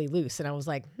really, really loose. And I was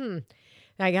like,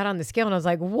 And I got on the scale and I was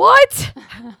like, what?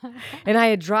 And I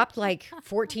had dropped like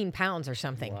 14 pounds or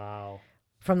something. Wow.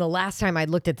 From the last time I'd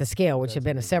looked at the scale, which had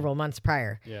been several months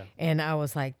prior. Yeah. And I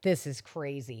was like, this is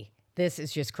crazy. This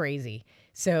is just crazy.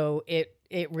 So it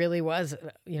really was,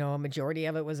 a majority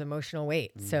of it was emotional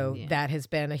weight. So that has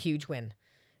been a huge win.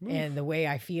 And the way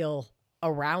I feel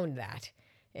around that,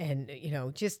 and,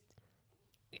 just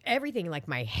everything, like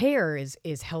my hair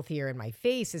is healthier and my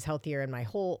face is healthier and my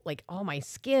whole, like all my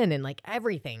skin and like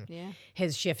everything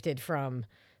has shifted from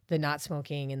the not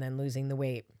smoking and then losing the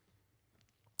weight.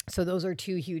 So those are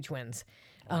 2 huge wins.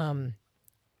 And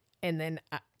then,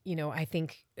 I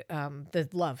think the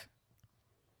love,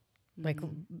 like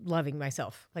loving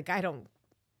myself. Like, I don't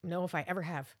know if I ever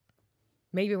have.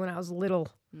 Maybe when I was little,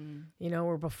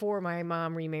 or before my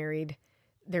mom remarried,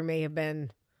 there may have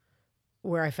been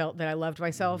where I felt that I loved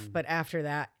myself. But after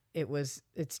that,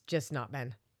 it's just not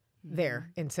been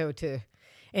there. And so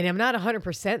and I'm not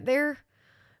 100% there.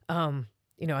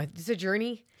 It's a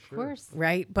journey. Of course.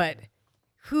 Right. But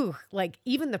like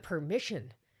even the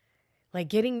permission,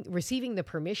 like receiving the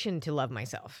permission to love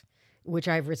myself, which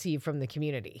I've received from the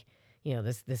community,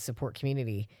 this support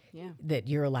community that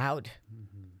you're allowed.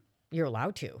 You're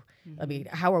allowed to. I mean,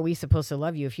 how are we supposed to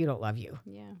love you if you don't love you?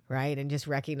 Yeah. Right. And just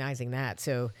recognizing that.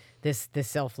 So this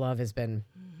self-love has been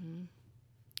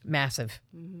massive.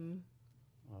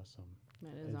 Awesome.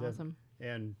 That is awesome.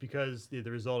 And because the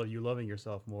result of you loving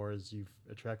yourself more is you've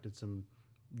attracted some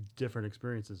different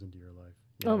experiences into your life.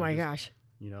 Oh my gosh.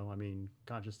 I mean,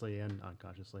 consciously and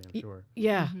unconsciously, I'm sure.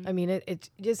 Yeah, I mean, it's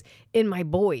just in my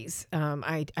boys.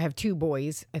 I have two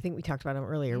boys. I think we talked about them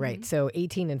earlier, right? So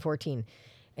 18 and 14,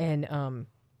 and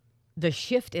the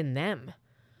shift in them,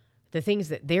 the things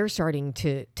that they're starting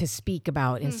to speak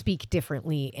about and speak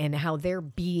differently, and how they're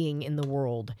being in the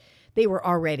world. They were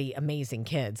already amazing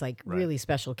kids, like really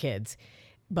special kids,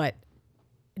 but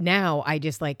now I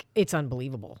just it's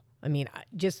unbelievable. I mean,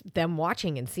 just them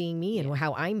watching and seeing me and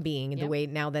how I'm being and the way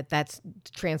now that's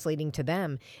translating to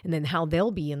them, and then how they'll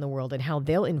be in the world and how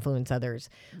they'll influence others.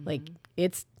 Like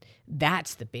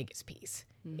that's the biggest piece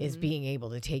is being able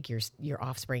to take your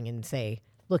offspring and say,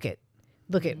 look at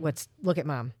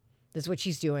mom. This is what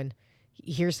she's doing.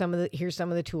 Here's some of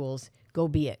the tools. Go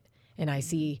be it. And I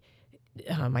see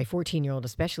my 14-year-old,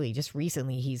 especially just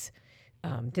recently, he's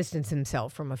distanced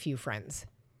himself from a few friends.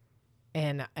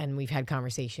 And we've had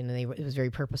conversation, and it was very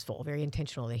purposeful, very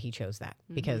intentional that he chose that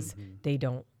because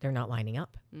they're not lining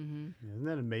up. Yeah, isn't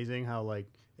that amazing how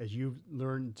as you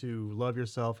learn to love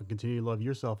yourself and continue to love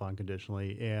yourself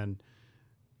unconditionally, and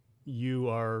you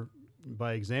are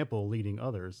by example leading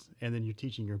others, and then you're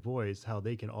teaching your boys how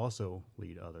they can also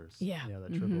lead others. Yeah,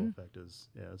 that triple effect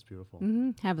it's beautiful.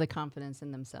 Have the confidence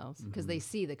in themselves because they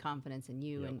see the confidence in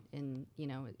you, and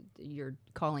you're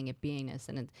calling it beingness,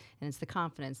 and it's the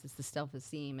confidence, it's the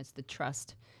self-esteem, it's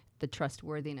the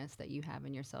trustworthiness that you have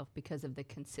in yourself because of the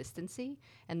consistency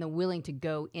and the willing to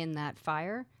go in that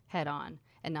fire head on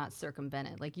and not circumvent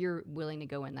it. Like you're willing to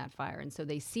go in that fire, and so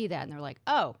they see that and they're like,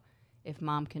 oh, if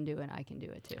mom can do it, I can do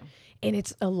it too. And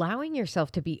it's allowing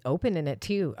yourself to be open in it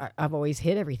too. I've always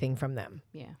hid everything from them.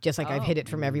 Yeah. Just like I've hid it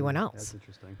from everyone else. That's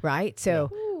interesting. Right? So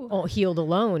healed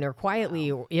alone or quietly,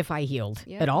 or if I healed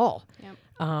at all,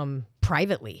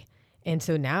 privately. And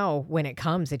so now when it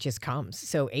comes, it just comes.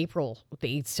 So April,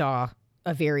 they saw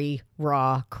a very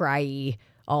raw, cryy,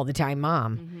 all the time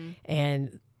mom,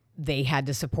 and they had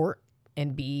to support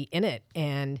and be in it.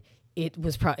 And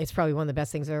it's probably one of the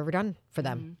best things I've ever done for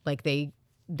them. Like they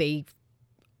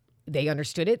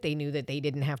understood it. They knew that they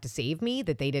didn't have to save me,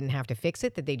 that they didn't have to fix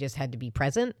it, that they just had to be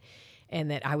present,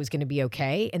 and that I was going to be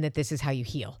okay, and that this is how you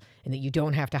heal, and that you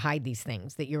don't have to hide these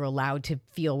things, that you're allowed to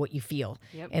feel what you feel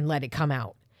and let it come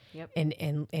out.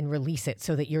 And release it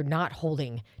so that you're not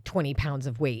holding 20 pounds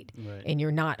of weight and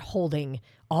you're not holding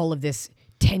all of this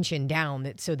tension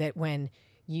down, so that when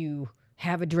you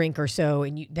have a drink or so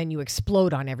and then you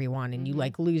explode on everyone and you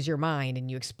lose your mind and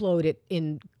you explode it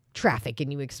in traffic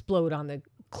and you explode on the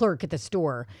clerk at the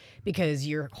store because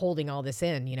you're holding all this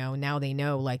in, now they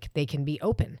know they can be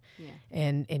open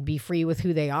and be free with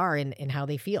who they are and how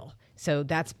they feel. So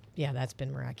that's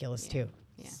been miraculous too.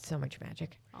 Yeah. So much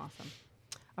magic. Awesome.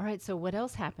 All right. So what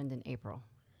else happened in April?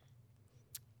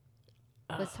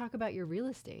 Let's talk about your real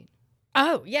estate.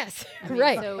 Oh, yes. I mean,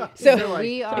 right. So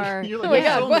we are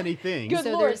so many things. Good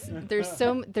so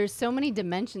Lord. there's so many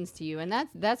dimensions to you, and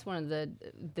that's one of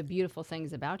the beautiful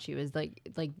things about you is like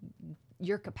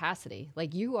your capacity.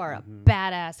 Like you are a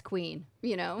badass queen,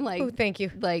 Oh, thank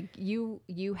you. Like you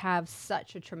have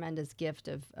such a tremendous gift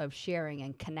of sharing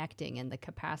and connecting, and the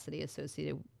capacity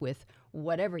associated with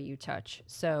whatever you touch.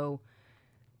 So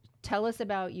tell us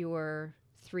about your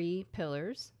 3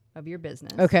 pillars of your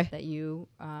business that you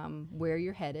where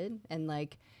you're headed, and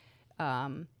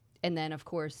and then of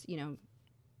course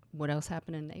what else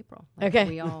happened in April.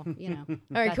 We all all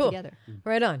right, got cool, together.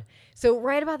 Right on. So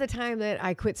right about the time that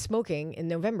I quit smoking in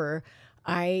November,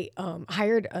 I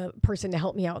hired a person to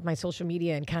help me out with my social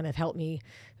media and kind of help me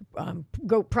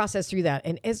go process through that.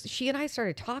 And as she and I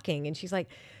started talking, and she's like,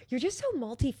 you're just so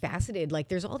multifaceted. Like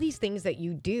there's all these things that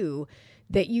you do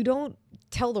that you don't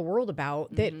tell the world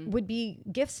about that would be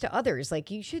gifts to others.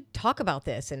 Like you should talk about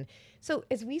this. And so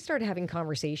as we started having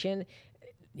conversation,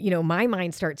 my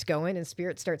mind starts going and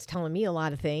spirit starts telling me a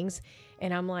lot of things.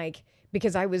 And I'm like,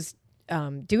 because I was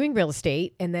doing real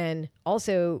estate, and then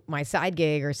also my side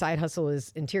gig or side hustle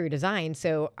is interior design.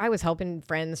 So I was helping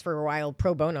friends for a while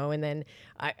pro bono, and then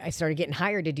I started getting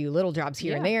hired to do little jobs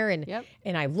here and there,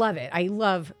 and I love it. I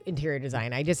love interior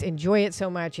design. I just enjoy it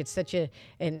so much. It's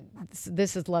and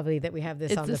this is lovely that we have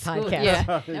this on the podcast.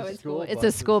 Yeah, no, it's cool. It's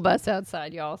a school bus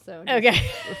outside, y'all. So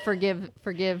forgive.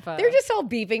 They're just all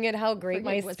beeping at how great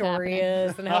my story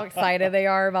is and how excited they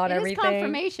are about everything. It is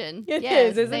confirmation. It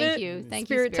is, isn't thank it? You. Thank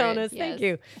Spirit you, telling us. Yes. Thank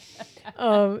you.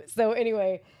 So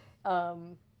anyway,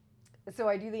 so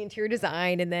I do the interior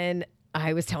design, and then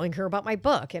I was telling her about my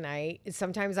book, and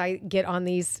sometimes I get on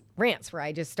these rants where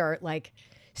I just start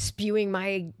spewing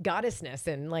my goddessness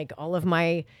and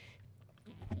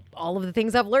all of the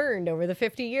things I've learned over the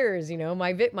 50 years,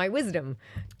 my wisdom.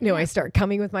 I start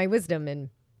coming with my wisdom, and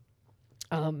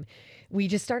we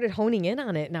just started honing in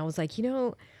on it. And I was like,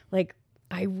 like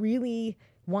I really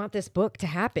want this book to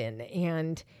happen.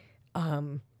 And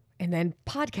then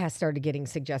podcasts started getting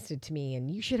suggested to me, and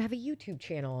you should have a YouTube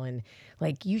channel, and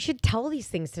like you should tell these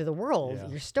things to the world,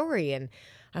 your story. And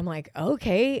I'm like,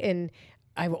 okay. And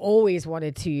I've always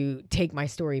wanted to take my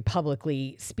story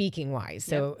publicly, speaking wise.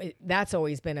 So that's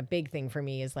always been a big thing for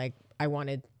me, is like I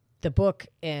wanted the book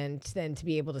and then to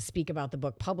be able to speak about the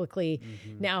book publicly.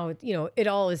 Now, it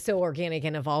all is so organic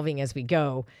and evolving as we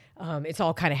go. It's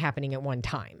all kind of happening at one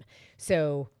time.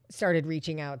 So started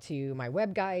reaching out to my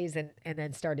web guys and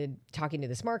then started talking to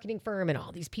this marketing firm, and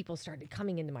all these people started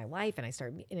coming into my life, and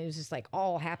and it was just like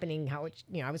all happening how it,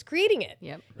 I was creating it.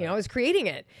 I was creating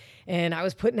it, and I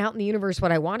was putting out in the universe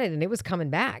what I wanted, and it was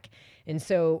coming back. And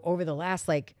so over the last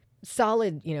like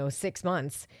solid, 6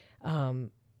 months,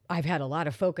 I've had a lot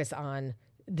of focus on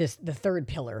the third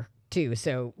pillar too.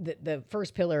 So the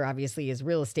first pillar obviously is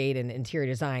real estate and interior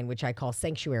design, which I call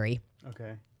sanctuary.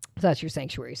 Okay. So that's your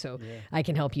sanctuary. So I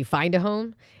can help you find a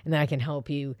home, and then I can help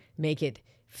you make it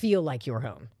feel like your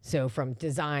home. So from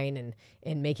design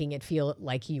and making it feel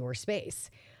like your space.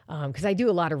 Because I do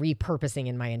a lot of repurposing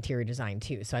in my interior design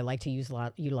too. So I like to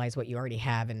utilize what you already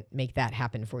have and make that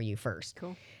happen for you first.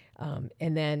 Cool.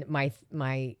 And then my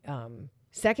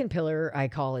second pillar I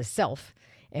call is self.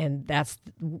 And that's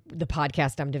the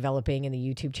podcast I'm developing and the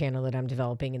YouTube channel that I'm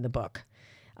developing in the book.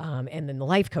 And then the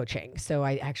life coaching. So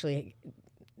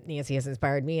Nancy has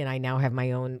inspired me, and I now have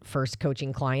my own first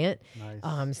coaching client.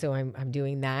 Nice. So I'm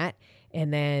doing that,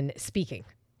 and then speaking.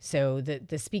 So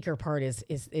the speaker part is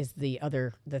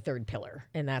the third pillar,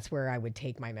 and that's where I would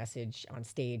take my message on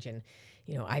stage, and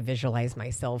I visualize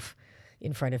myself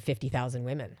in front of 50,000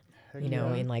 women.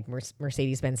 In like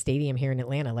Mercedes-Benz Stadium here in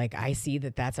Atlanta. Like I see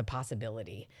that that's a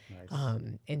possibility.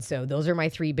 Nice. And so those are my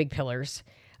three big pillars,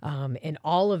 and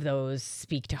all of those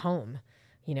speak to home.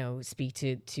 Speak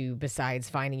to besides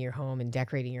finding your home and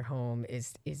decorating your home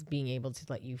is being able to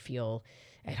let you feel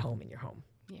at home in your home.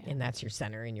 And that's your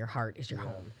center, and your heart is your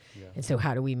home. And so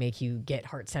how do we make you get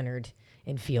heart-centered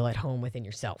and feel at home within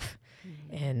yourself?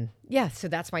 And so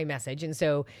that's my message. And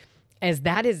so as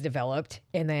that is developed,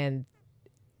 and then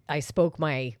I spoke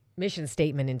my mission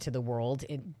statement into the world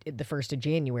in the 1st of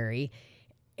January,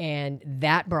 and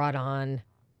that brought on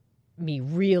me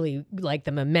really like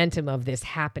the momentum of this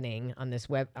happening on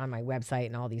my website,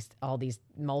 and all these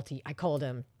I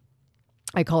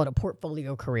call it a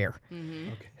portfolio career.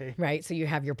 Okay. Right. So you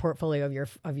have your portfolio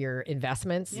of your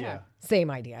investments. Yeah. Same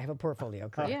idea. I have a portfolio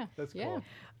career. That's cool.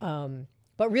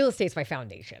 But real estate's my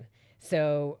foundation.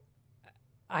 So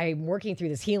I'm working through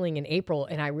this healing in April,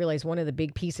 and I realized one of the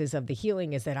big pieces of the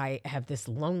healing is that I have this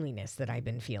loneliness that I've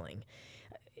been feeling,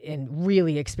 and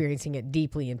really experiencing it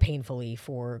deeply and painfully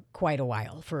for quite a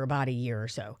while, for about a year or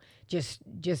so, just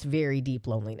very deep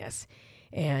loneliness.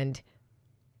 And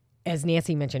as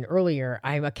Nancy mentioned earlier,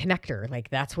 I'm a connector. Like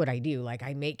that's what I do. Like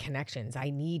I make connections. I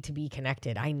need to be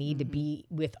connected. I need to be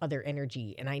with other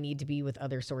energy, and I need to be with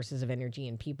other sources of energy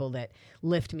and people that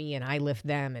lift me and I lift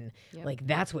them. And like,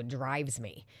 that's what drives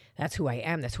me. That's who I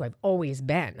am. That's who I've always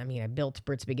been. I mean, I built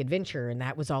Bert's Big Adventure, and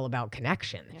that was all about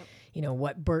connection.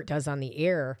 What Bert does on the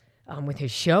air with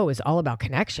his show is all about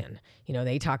connection.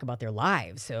 They talk about their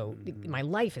lives. So my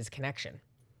life is connection.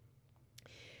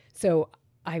 So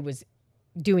I was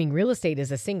doing real estate as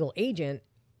a single agent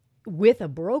with a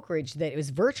brokerage that was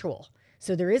virtual.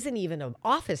 So there isn't even an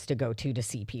office to go to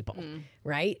see people,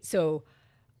 right? So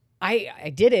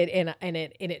I did it, and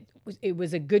it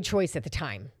was a good choice at the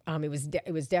time. It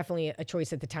was definitely a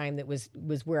choice at the time that was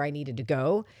where I needed to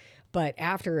go. But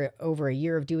after over a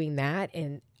year of doing that,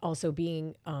 and also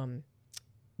being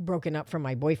broken up from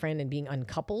my boyfriend and being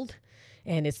uncoupled,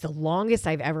 and it's the longest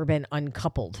I've ever been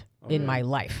uncoupled in my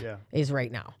life is right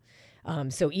now.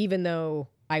 So even though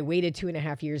I waited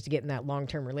 2.5 years to get in that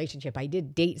long-term relationship, I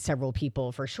did date several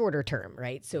people for shorter term,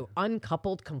 right? So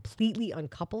uncoupled, completely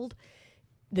uncoupled,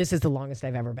 this is the longest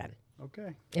I've ever been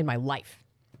in my life.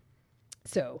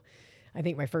 So I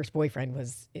think my first boyfriend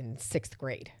was in 6th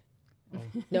grade.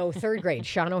 No, 3rd grade,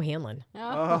 Sean O'Hanlon.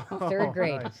 3rd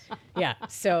grade. Nice. Yeah.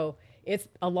 So it's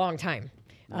a long time.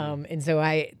 And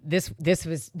so this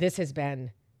has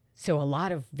been, so a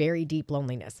lot of very deep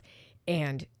loneliness.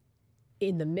 And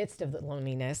in the midst of the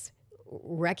loneliness,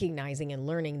 recognizing and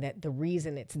learning that the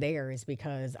reason it's there is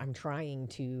because I'm trying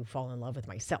to fall in love with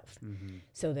myself,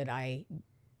 so that I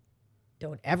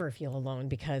don't ever feel alone,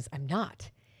 because I'm not.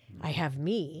 I have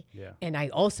me, and I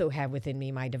also have within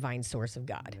me my divine source of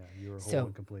God. Yeah, you are whole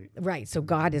and complete. Right. So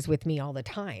God is with me all the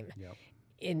time,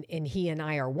 and He and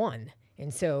I are one.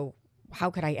 And so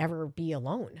how could I ever be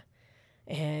alone?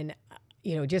 And,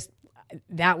 just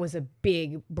that was a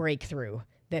big breakthrough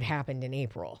that happened in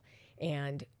April.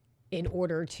 And in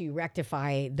order to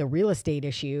rectify the real estate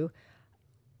issue,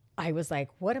 I was like,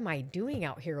 what am I doing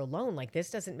out here alone? Like, this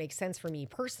doesn't make sense for me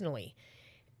personally.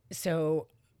 So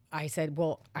I said,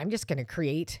 well, I'm just going to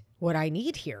create what I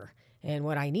need here. And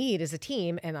what I need is a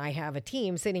team. And I have a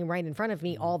team sitting right in front of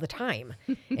me all the time.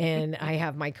 And I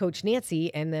have my coach,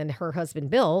 Nancy, and then her husband,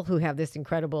 Bill, who have this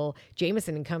incredible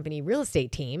Jameson and Company real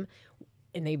estate team.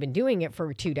 And they've been doing it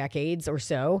for 2 decades or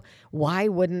so. Why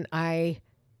wouldn't I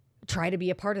try to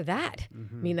be a part of that?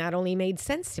 I mean, that only made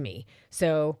sense to me.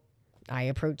 So I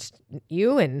approached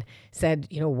you and said,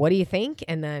 what do you think?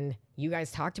 And then you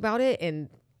guys talked about it. And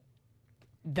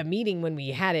the meeting when we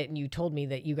had it and you told me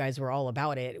that you guys were all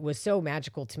about it was so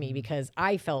magical to me because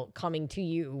I felt coming to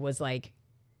you was like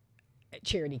a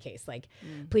charity case. Like,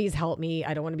 please help me.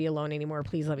 I don't want to be alone anymore.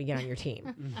 Please let me get on your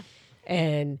team.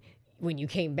 And when you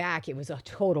came back, it was a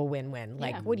total win-win.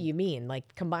 Like, what do you mean?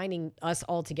 Like, combining us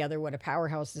all together, what a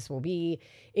powerhouse this will be.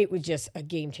 It was just a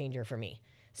game changer for me.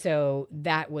 So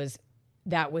that was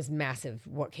massive.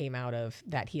 What came out of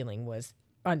that healing was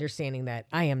understanding that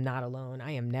I am not alone.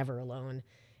 I am never alone.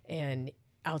 And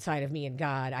outside of me and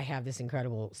God, I have this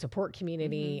incredible support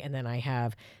community. And then I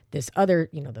have this other,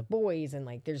 the boys, and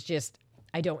like, there's just,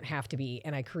 I don't have to be.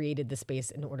 And I created the space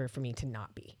in order for me to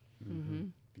not be.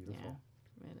 Beautiful.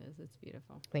 Yeah, it is. It's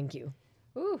beautiful. Thank you.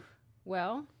 Ooh.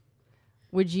 Well,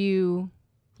 would you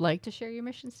like to share your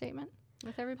mission statement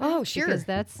with everybody? Oh, sure. Because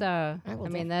that's, will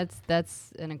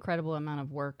that's an incredible amount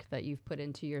of work that you've put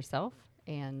into yourself.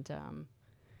 And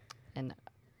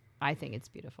I think it's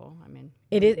beautiful. I mean,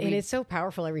 it is, and it's so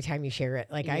powerful every time you share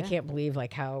it. Like, I Yeah. can't believe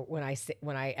like how when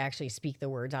I actually speak the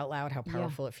words out loud, how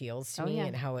powerful it feels to me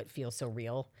and how it feels so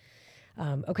real.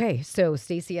 Okay, so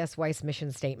Stacey S. Weiss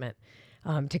mission statement: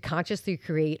 to consciously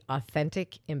create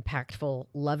authentic, impactful,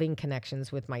 loving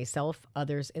connections with myself,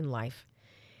 others, in life,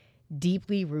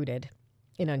 deeply rooted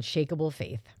in unshakable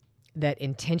faith that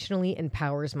intentionally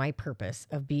empowers my purpose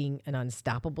of being an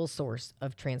unstoppable source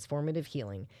of transformative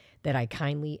healing that I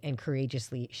kindly and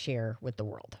courageously share with the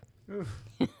world.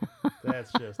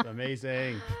 That's just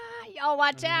amazing. Y'all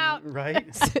watch out.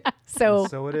 Right? So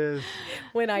So it is.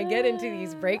 when I get into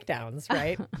these breakdowns,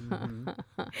 right?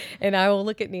 And I will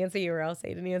look at Nancy, or I'll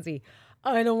say to Nancy,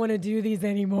 I don't want to do these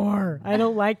anymore. I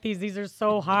don't like these. These are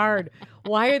so hard.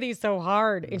 Why are these so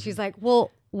hard? And she's like, well,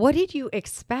 what did you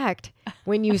expect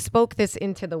when you spoke this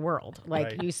into the world? Like,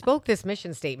 Right. you spoke this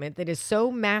mission statement that is so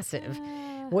massive.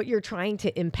 What you're trying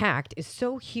to impact is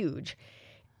so huge.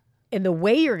 And the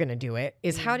way you're going to do it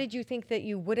is, how did you think that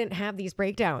you wouldn't have these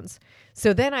breakdowns?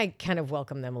 So then I kind of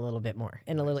welcome them a little bit more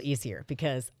and a little easier,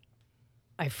 because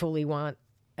I fully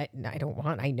I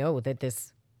know that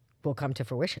this will come to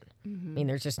fruition. I mean,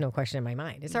 there's just no question in my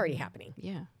mind. It's already happening.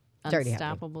 Yeah. It's already happening.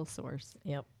 Unstoppable source.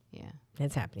 Yep. Yeah.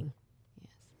 It's happening.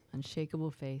 Yes.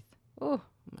 Unshakable faith. Oh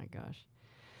my gosh.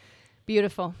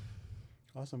 Beautiful.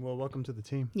 Awesome. Well, welcome to the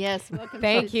team. Yes. Welcome.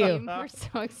 Thank to the you. team. We're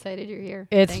so excited you're here.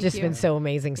 It's Thank just you. been so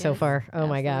amazing so Yes, far. Oh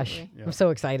my gosh. absolutely. Yeah. I'm so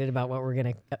excited about what we're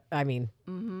going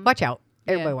to, watch out.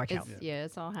 Everybody watch out. Yeah,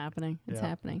 it's all happening. It's Yeah.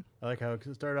 happening. I like how it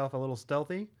started off a little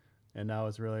stealthy, and now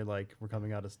it's really like we're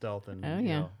coming out of stealth, and Oh,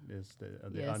 yeah. the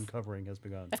Yes. uncovering has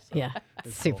begun. So Yeah.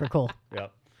 it's Super cool.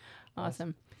 Yep.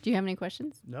 Awesome. Do you have any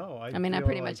questions? No, I mean, I feel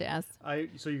pretty like much asked.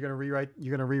 So you're gonna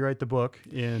rewrite the book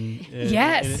in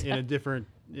Yes. in a different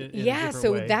in a Yeah, different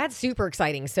so way. that's super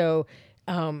exciting. So,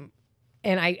 and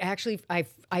I actually, I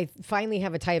finally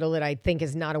have a title that I think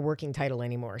is not a working title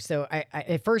anymore. So I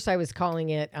at first I was calling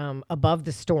it Above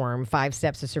the Storm: 5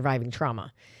 Steps to Surviving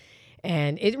Trauma.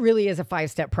 And it really is a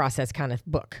 5-step process kind of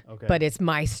book, Okay. but it's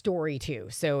my story too.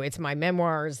 So it's my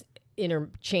memoirs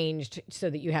interchanged so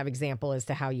that you have example as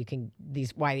to how you can,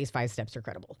 why these 5 steps are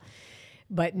credible.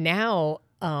 But now,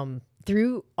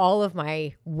 through all of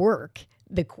my work,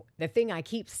 the thing I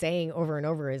keep saying over and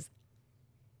over is,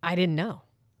 I didn't know.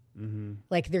 Mm-hmm.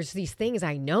 Like, there's these things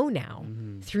I know now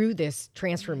through this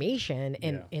transformation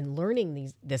and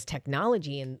learning this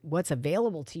technology and what's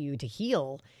available to you to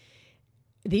heal.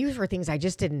 These were things I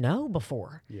just didn't know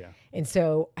before. Yeah. And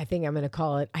so I think I'm going to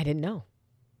call it, I didn't know.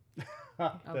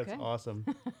 That's Okay. awesome.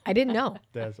 I didn't know.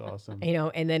 That's awesome.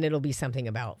 And then it'll be something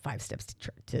about 5 steps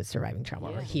to surviving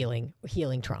trauma or healing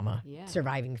trauma. Yeah.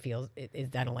 Surviving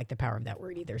I don't like the power of that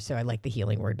word either. So I like the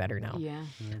healing word better now. Yeah.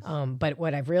 But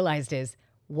what I've realized is,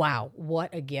 wow,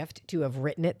 what a gift to have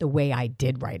written it the way I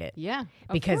did write it. Yeah.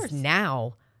 Of Because course.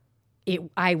 now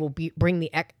I will bring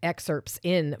the excerpts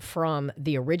in from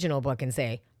the original book and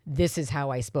say, this is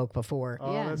how I spoke before.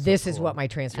 Oh, Yeah. that's so This is cool. what my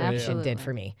transformation did Absolutely.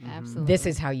 for me. Absolutely. This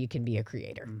is how you can be a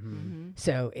creator. Mm-hmm.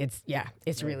 So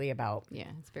it's really about Yeah,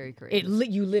 it's very great.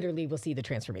 you literally will see the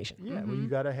transformation. Yeah, well, you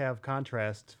got to have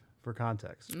contrast for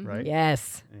context, right?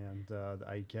 Yes. And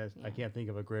I can't think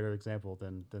of a greater example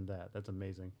than that. That's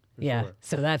amazing. For Yeah. sure.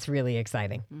 So that's really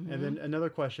exciting. And then another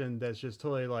question that's just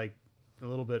totally like a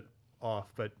little bit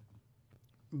off, but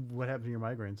what happened to your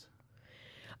migraines?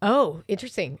 Oh,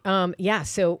 interesting. Yeah.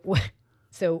 So,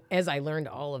 so as I learned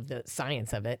all of the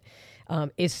science of it,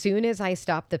 as soon as I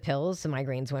stopped the pills, the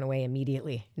migraines went away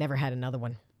immediately. Never had another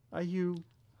one. Are you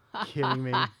kidding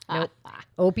me? Nope.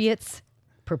 Opiates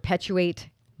perpetuate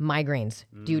migraines.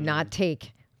 Do not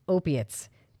take opiates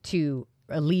to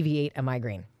alleviate a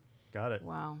migraine Got it.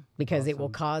 wow. because it will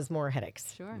cause more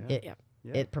headaches. Sure. Yeah.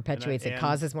 Yeah. It perpetuates. It and-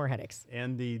 causes more headaches.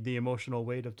 And the emotional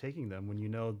weight of taking them when you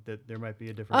know that there might be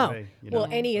a different way. You know? Well,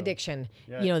 any So, addiction,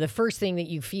 yeah. the first thing that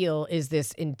you feel is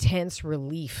this intense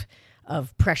relief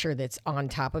of pressure that's on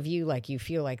top of you. Like you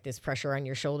feel like this pressure on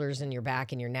your shoulders and your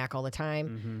back and your neck all the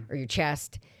time or your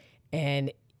chest.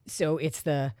 And so it's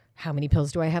how many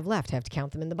pills do I have left? I have to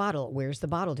count them in the bottle. Where's the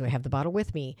bottle? Do I have the bottle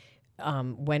with me?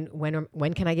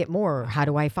 When can I get more? How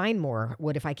do I find more?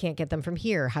 What if I can't get them from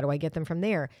here? How do I get them from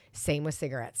there? Same with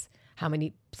cigarettes. How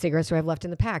many cigarettes do I have left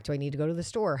in the pack? Do I need to go to the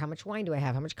store? How much wine do I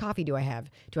have? How much coffee do I have?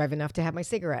 Do I have enough to have my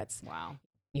cigarettes? Wow.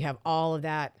 You have all of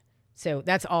that. So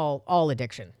that's all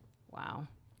addiction. Wow.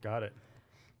 Got it.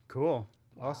 Cool.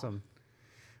 Awesome.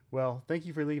 Well, thank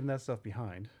you for leaving that stuff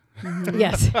behind.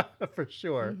 Yes. For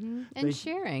sure. And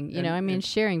sharing, and-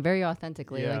 sharing very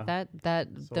authentically Yeah. like that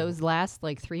those last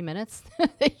like 3 minutes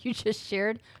that you just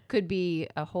shared could be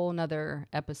a whole nother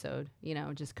episode,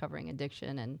 just covering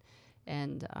addiction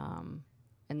and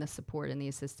the support and the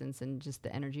assistance and just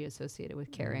the energy associated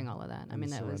with carrying all of that. I And mean,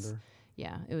 the that was,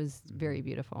 surrender. it was very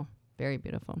beautiful. Very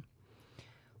beautiful.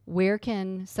 Where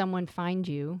can someone find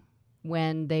you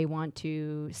when they want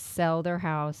to sell their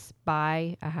house,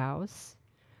 buy a house,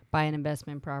 buy an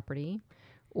investment property,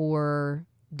 or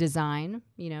design,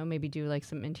 maybe do like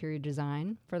some interior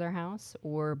design for their house,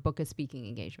 or book a speaking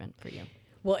engagement for you?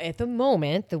 Well, at the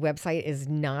moment, the website is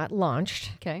not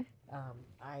launched. Okay.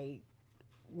 I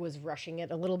was rushing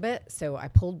it a little bit, so I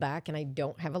pulled back, and I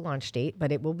don't have a launch date,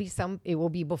 but it will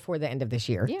be before the end of this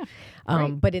year. Yeah.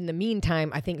 But in the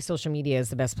meantime, I think social media is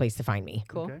the best place to find me.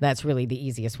 Cool. Okay. That's really the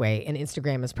easiest way, and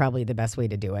Instagram is probably the best way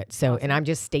to do it. So, and I'm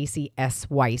just Stacy S.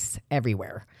 Weiss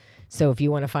everywhere. So if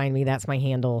you want to find me, that's my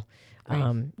handle.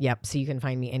 Yep. So you can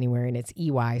find me anywhere, and it's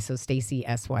EY. So Stacy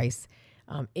S. Weiss.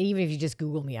 Even if you just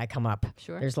Google me, I come up.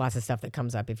 Sure. There's lots of stuff that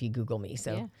comes up if you Google me.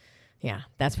 So. Yeah. Yeah,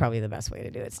 that's probably the best way to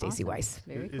do it, Stacy Awesome. Weiss.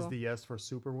 Very Is cool. the S for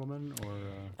Superwoman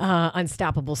or?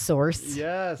 Unstoppable Source.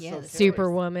 Yes. Yes. okay.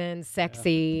 Superwoman,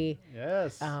 sexy,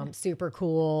 Yes. super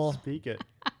cool. Speak it.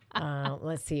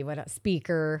 Let's see what else.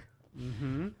 Speaker.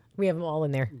 Mm-hmm. We have them all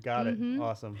in there. Got it.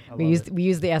 Awesome. I We love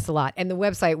use the S a lot, and the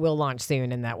website will launch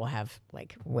soon, and that will have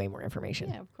like way more information.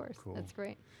 Yeah, of course. Cool. That's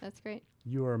great. That's great.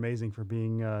 You are amazing for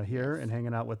being here and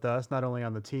hanging out with us, not only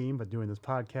on the team, but doing this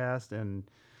podcast and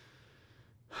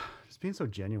just being so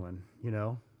genuine.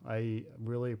 I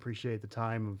really appreciate the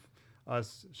time of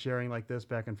us sharing like this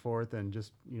back and forth and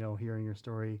just, hearing your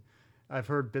story. I've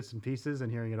heard bits and pieces, and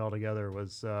hearing it all together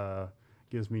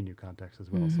gives me new context as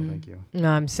well. So thank you. No,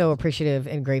 I'm so appreciative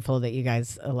and grateful that you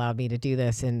guys allowed me to do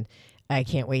this, and I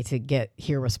can't wait to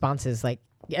hear responses. Like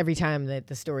every time that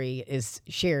the story is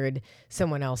shared,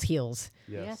 someone else heals.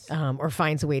 Yes. Or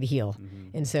finds a way to heal.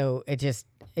 And so it's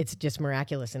just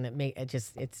miraculous, and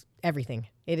it's everything.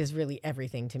 It is really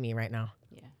everything to me right now.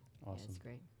 Yeah. Awesome. That's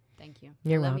great. Thank you.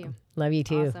 You're I love welcome. Love you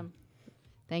too. Awesome.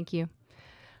 Thank you.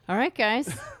 All right, guys.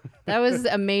 That was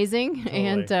amazing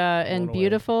and Blown away.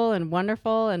 beautiful and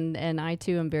wonderful. And I,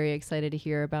 too, am very excited to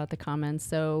hear about the comments.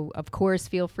 So, of course,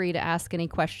 feel free to ask any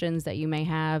questions that you may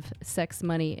have.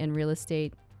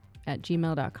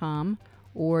 sexmoneyandrealestate@gmail.com.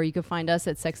 Or you can find us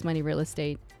at Sex Money Real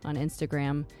Estate on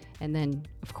Instagram. And then,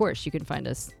 of course, you can find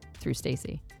us through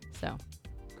Stacy. So,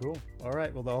 Cool. All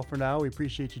right. Well, all for now. We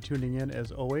appreciate you tuning in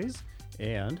as always,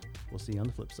 and we'll see you on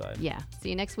the flip side. yeah. See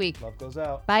you next week. Love goes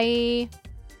out. Bye.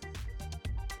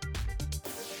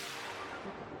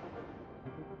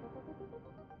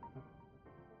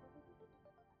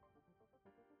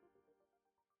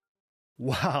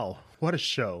 Wow, what a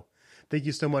show. Thank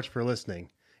you so much for listening.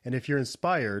 And if you're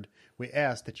inspired, we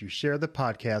ask that you share the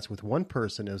podcast with one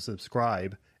person and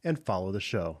subscribe and follow the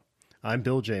show. I'm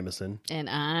Bill Jameson. And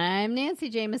I'm Nancy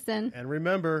Jameson. And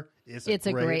remember, it's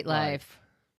a great life.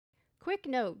 Quick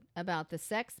note about the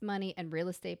Sex, Money, and Real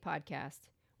Estate podcast.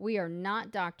 We are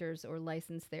not doctors or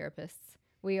licensed therapists.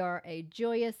 We are a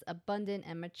joyous, abundant,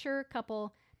 and mature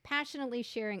couple, passionately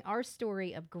sharing our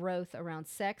story of growth around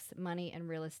sex, money, and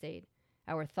real estate.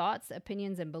 Our thoughts,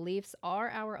 opinions, and beliefs are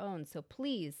our own, so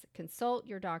please consult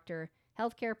your doctor,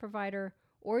 healthcare provider,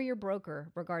 or your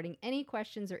broker regarding any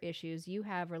questions or issues you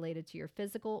have related to your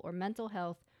physical or mental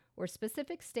health or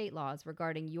specific state laws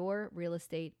regarding your real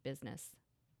estate business.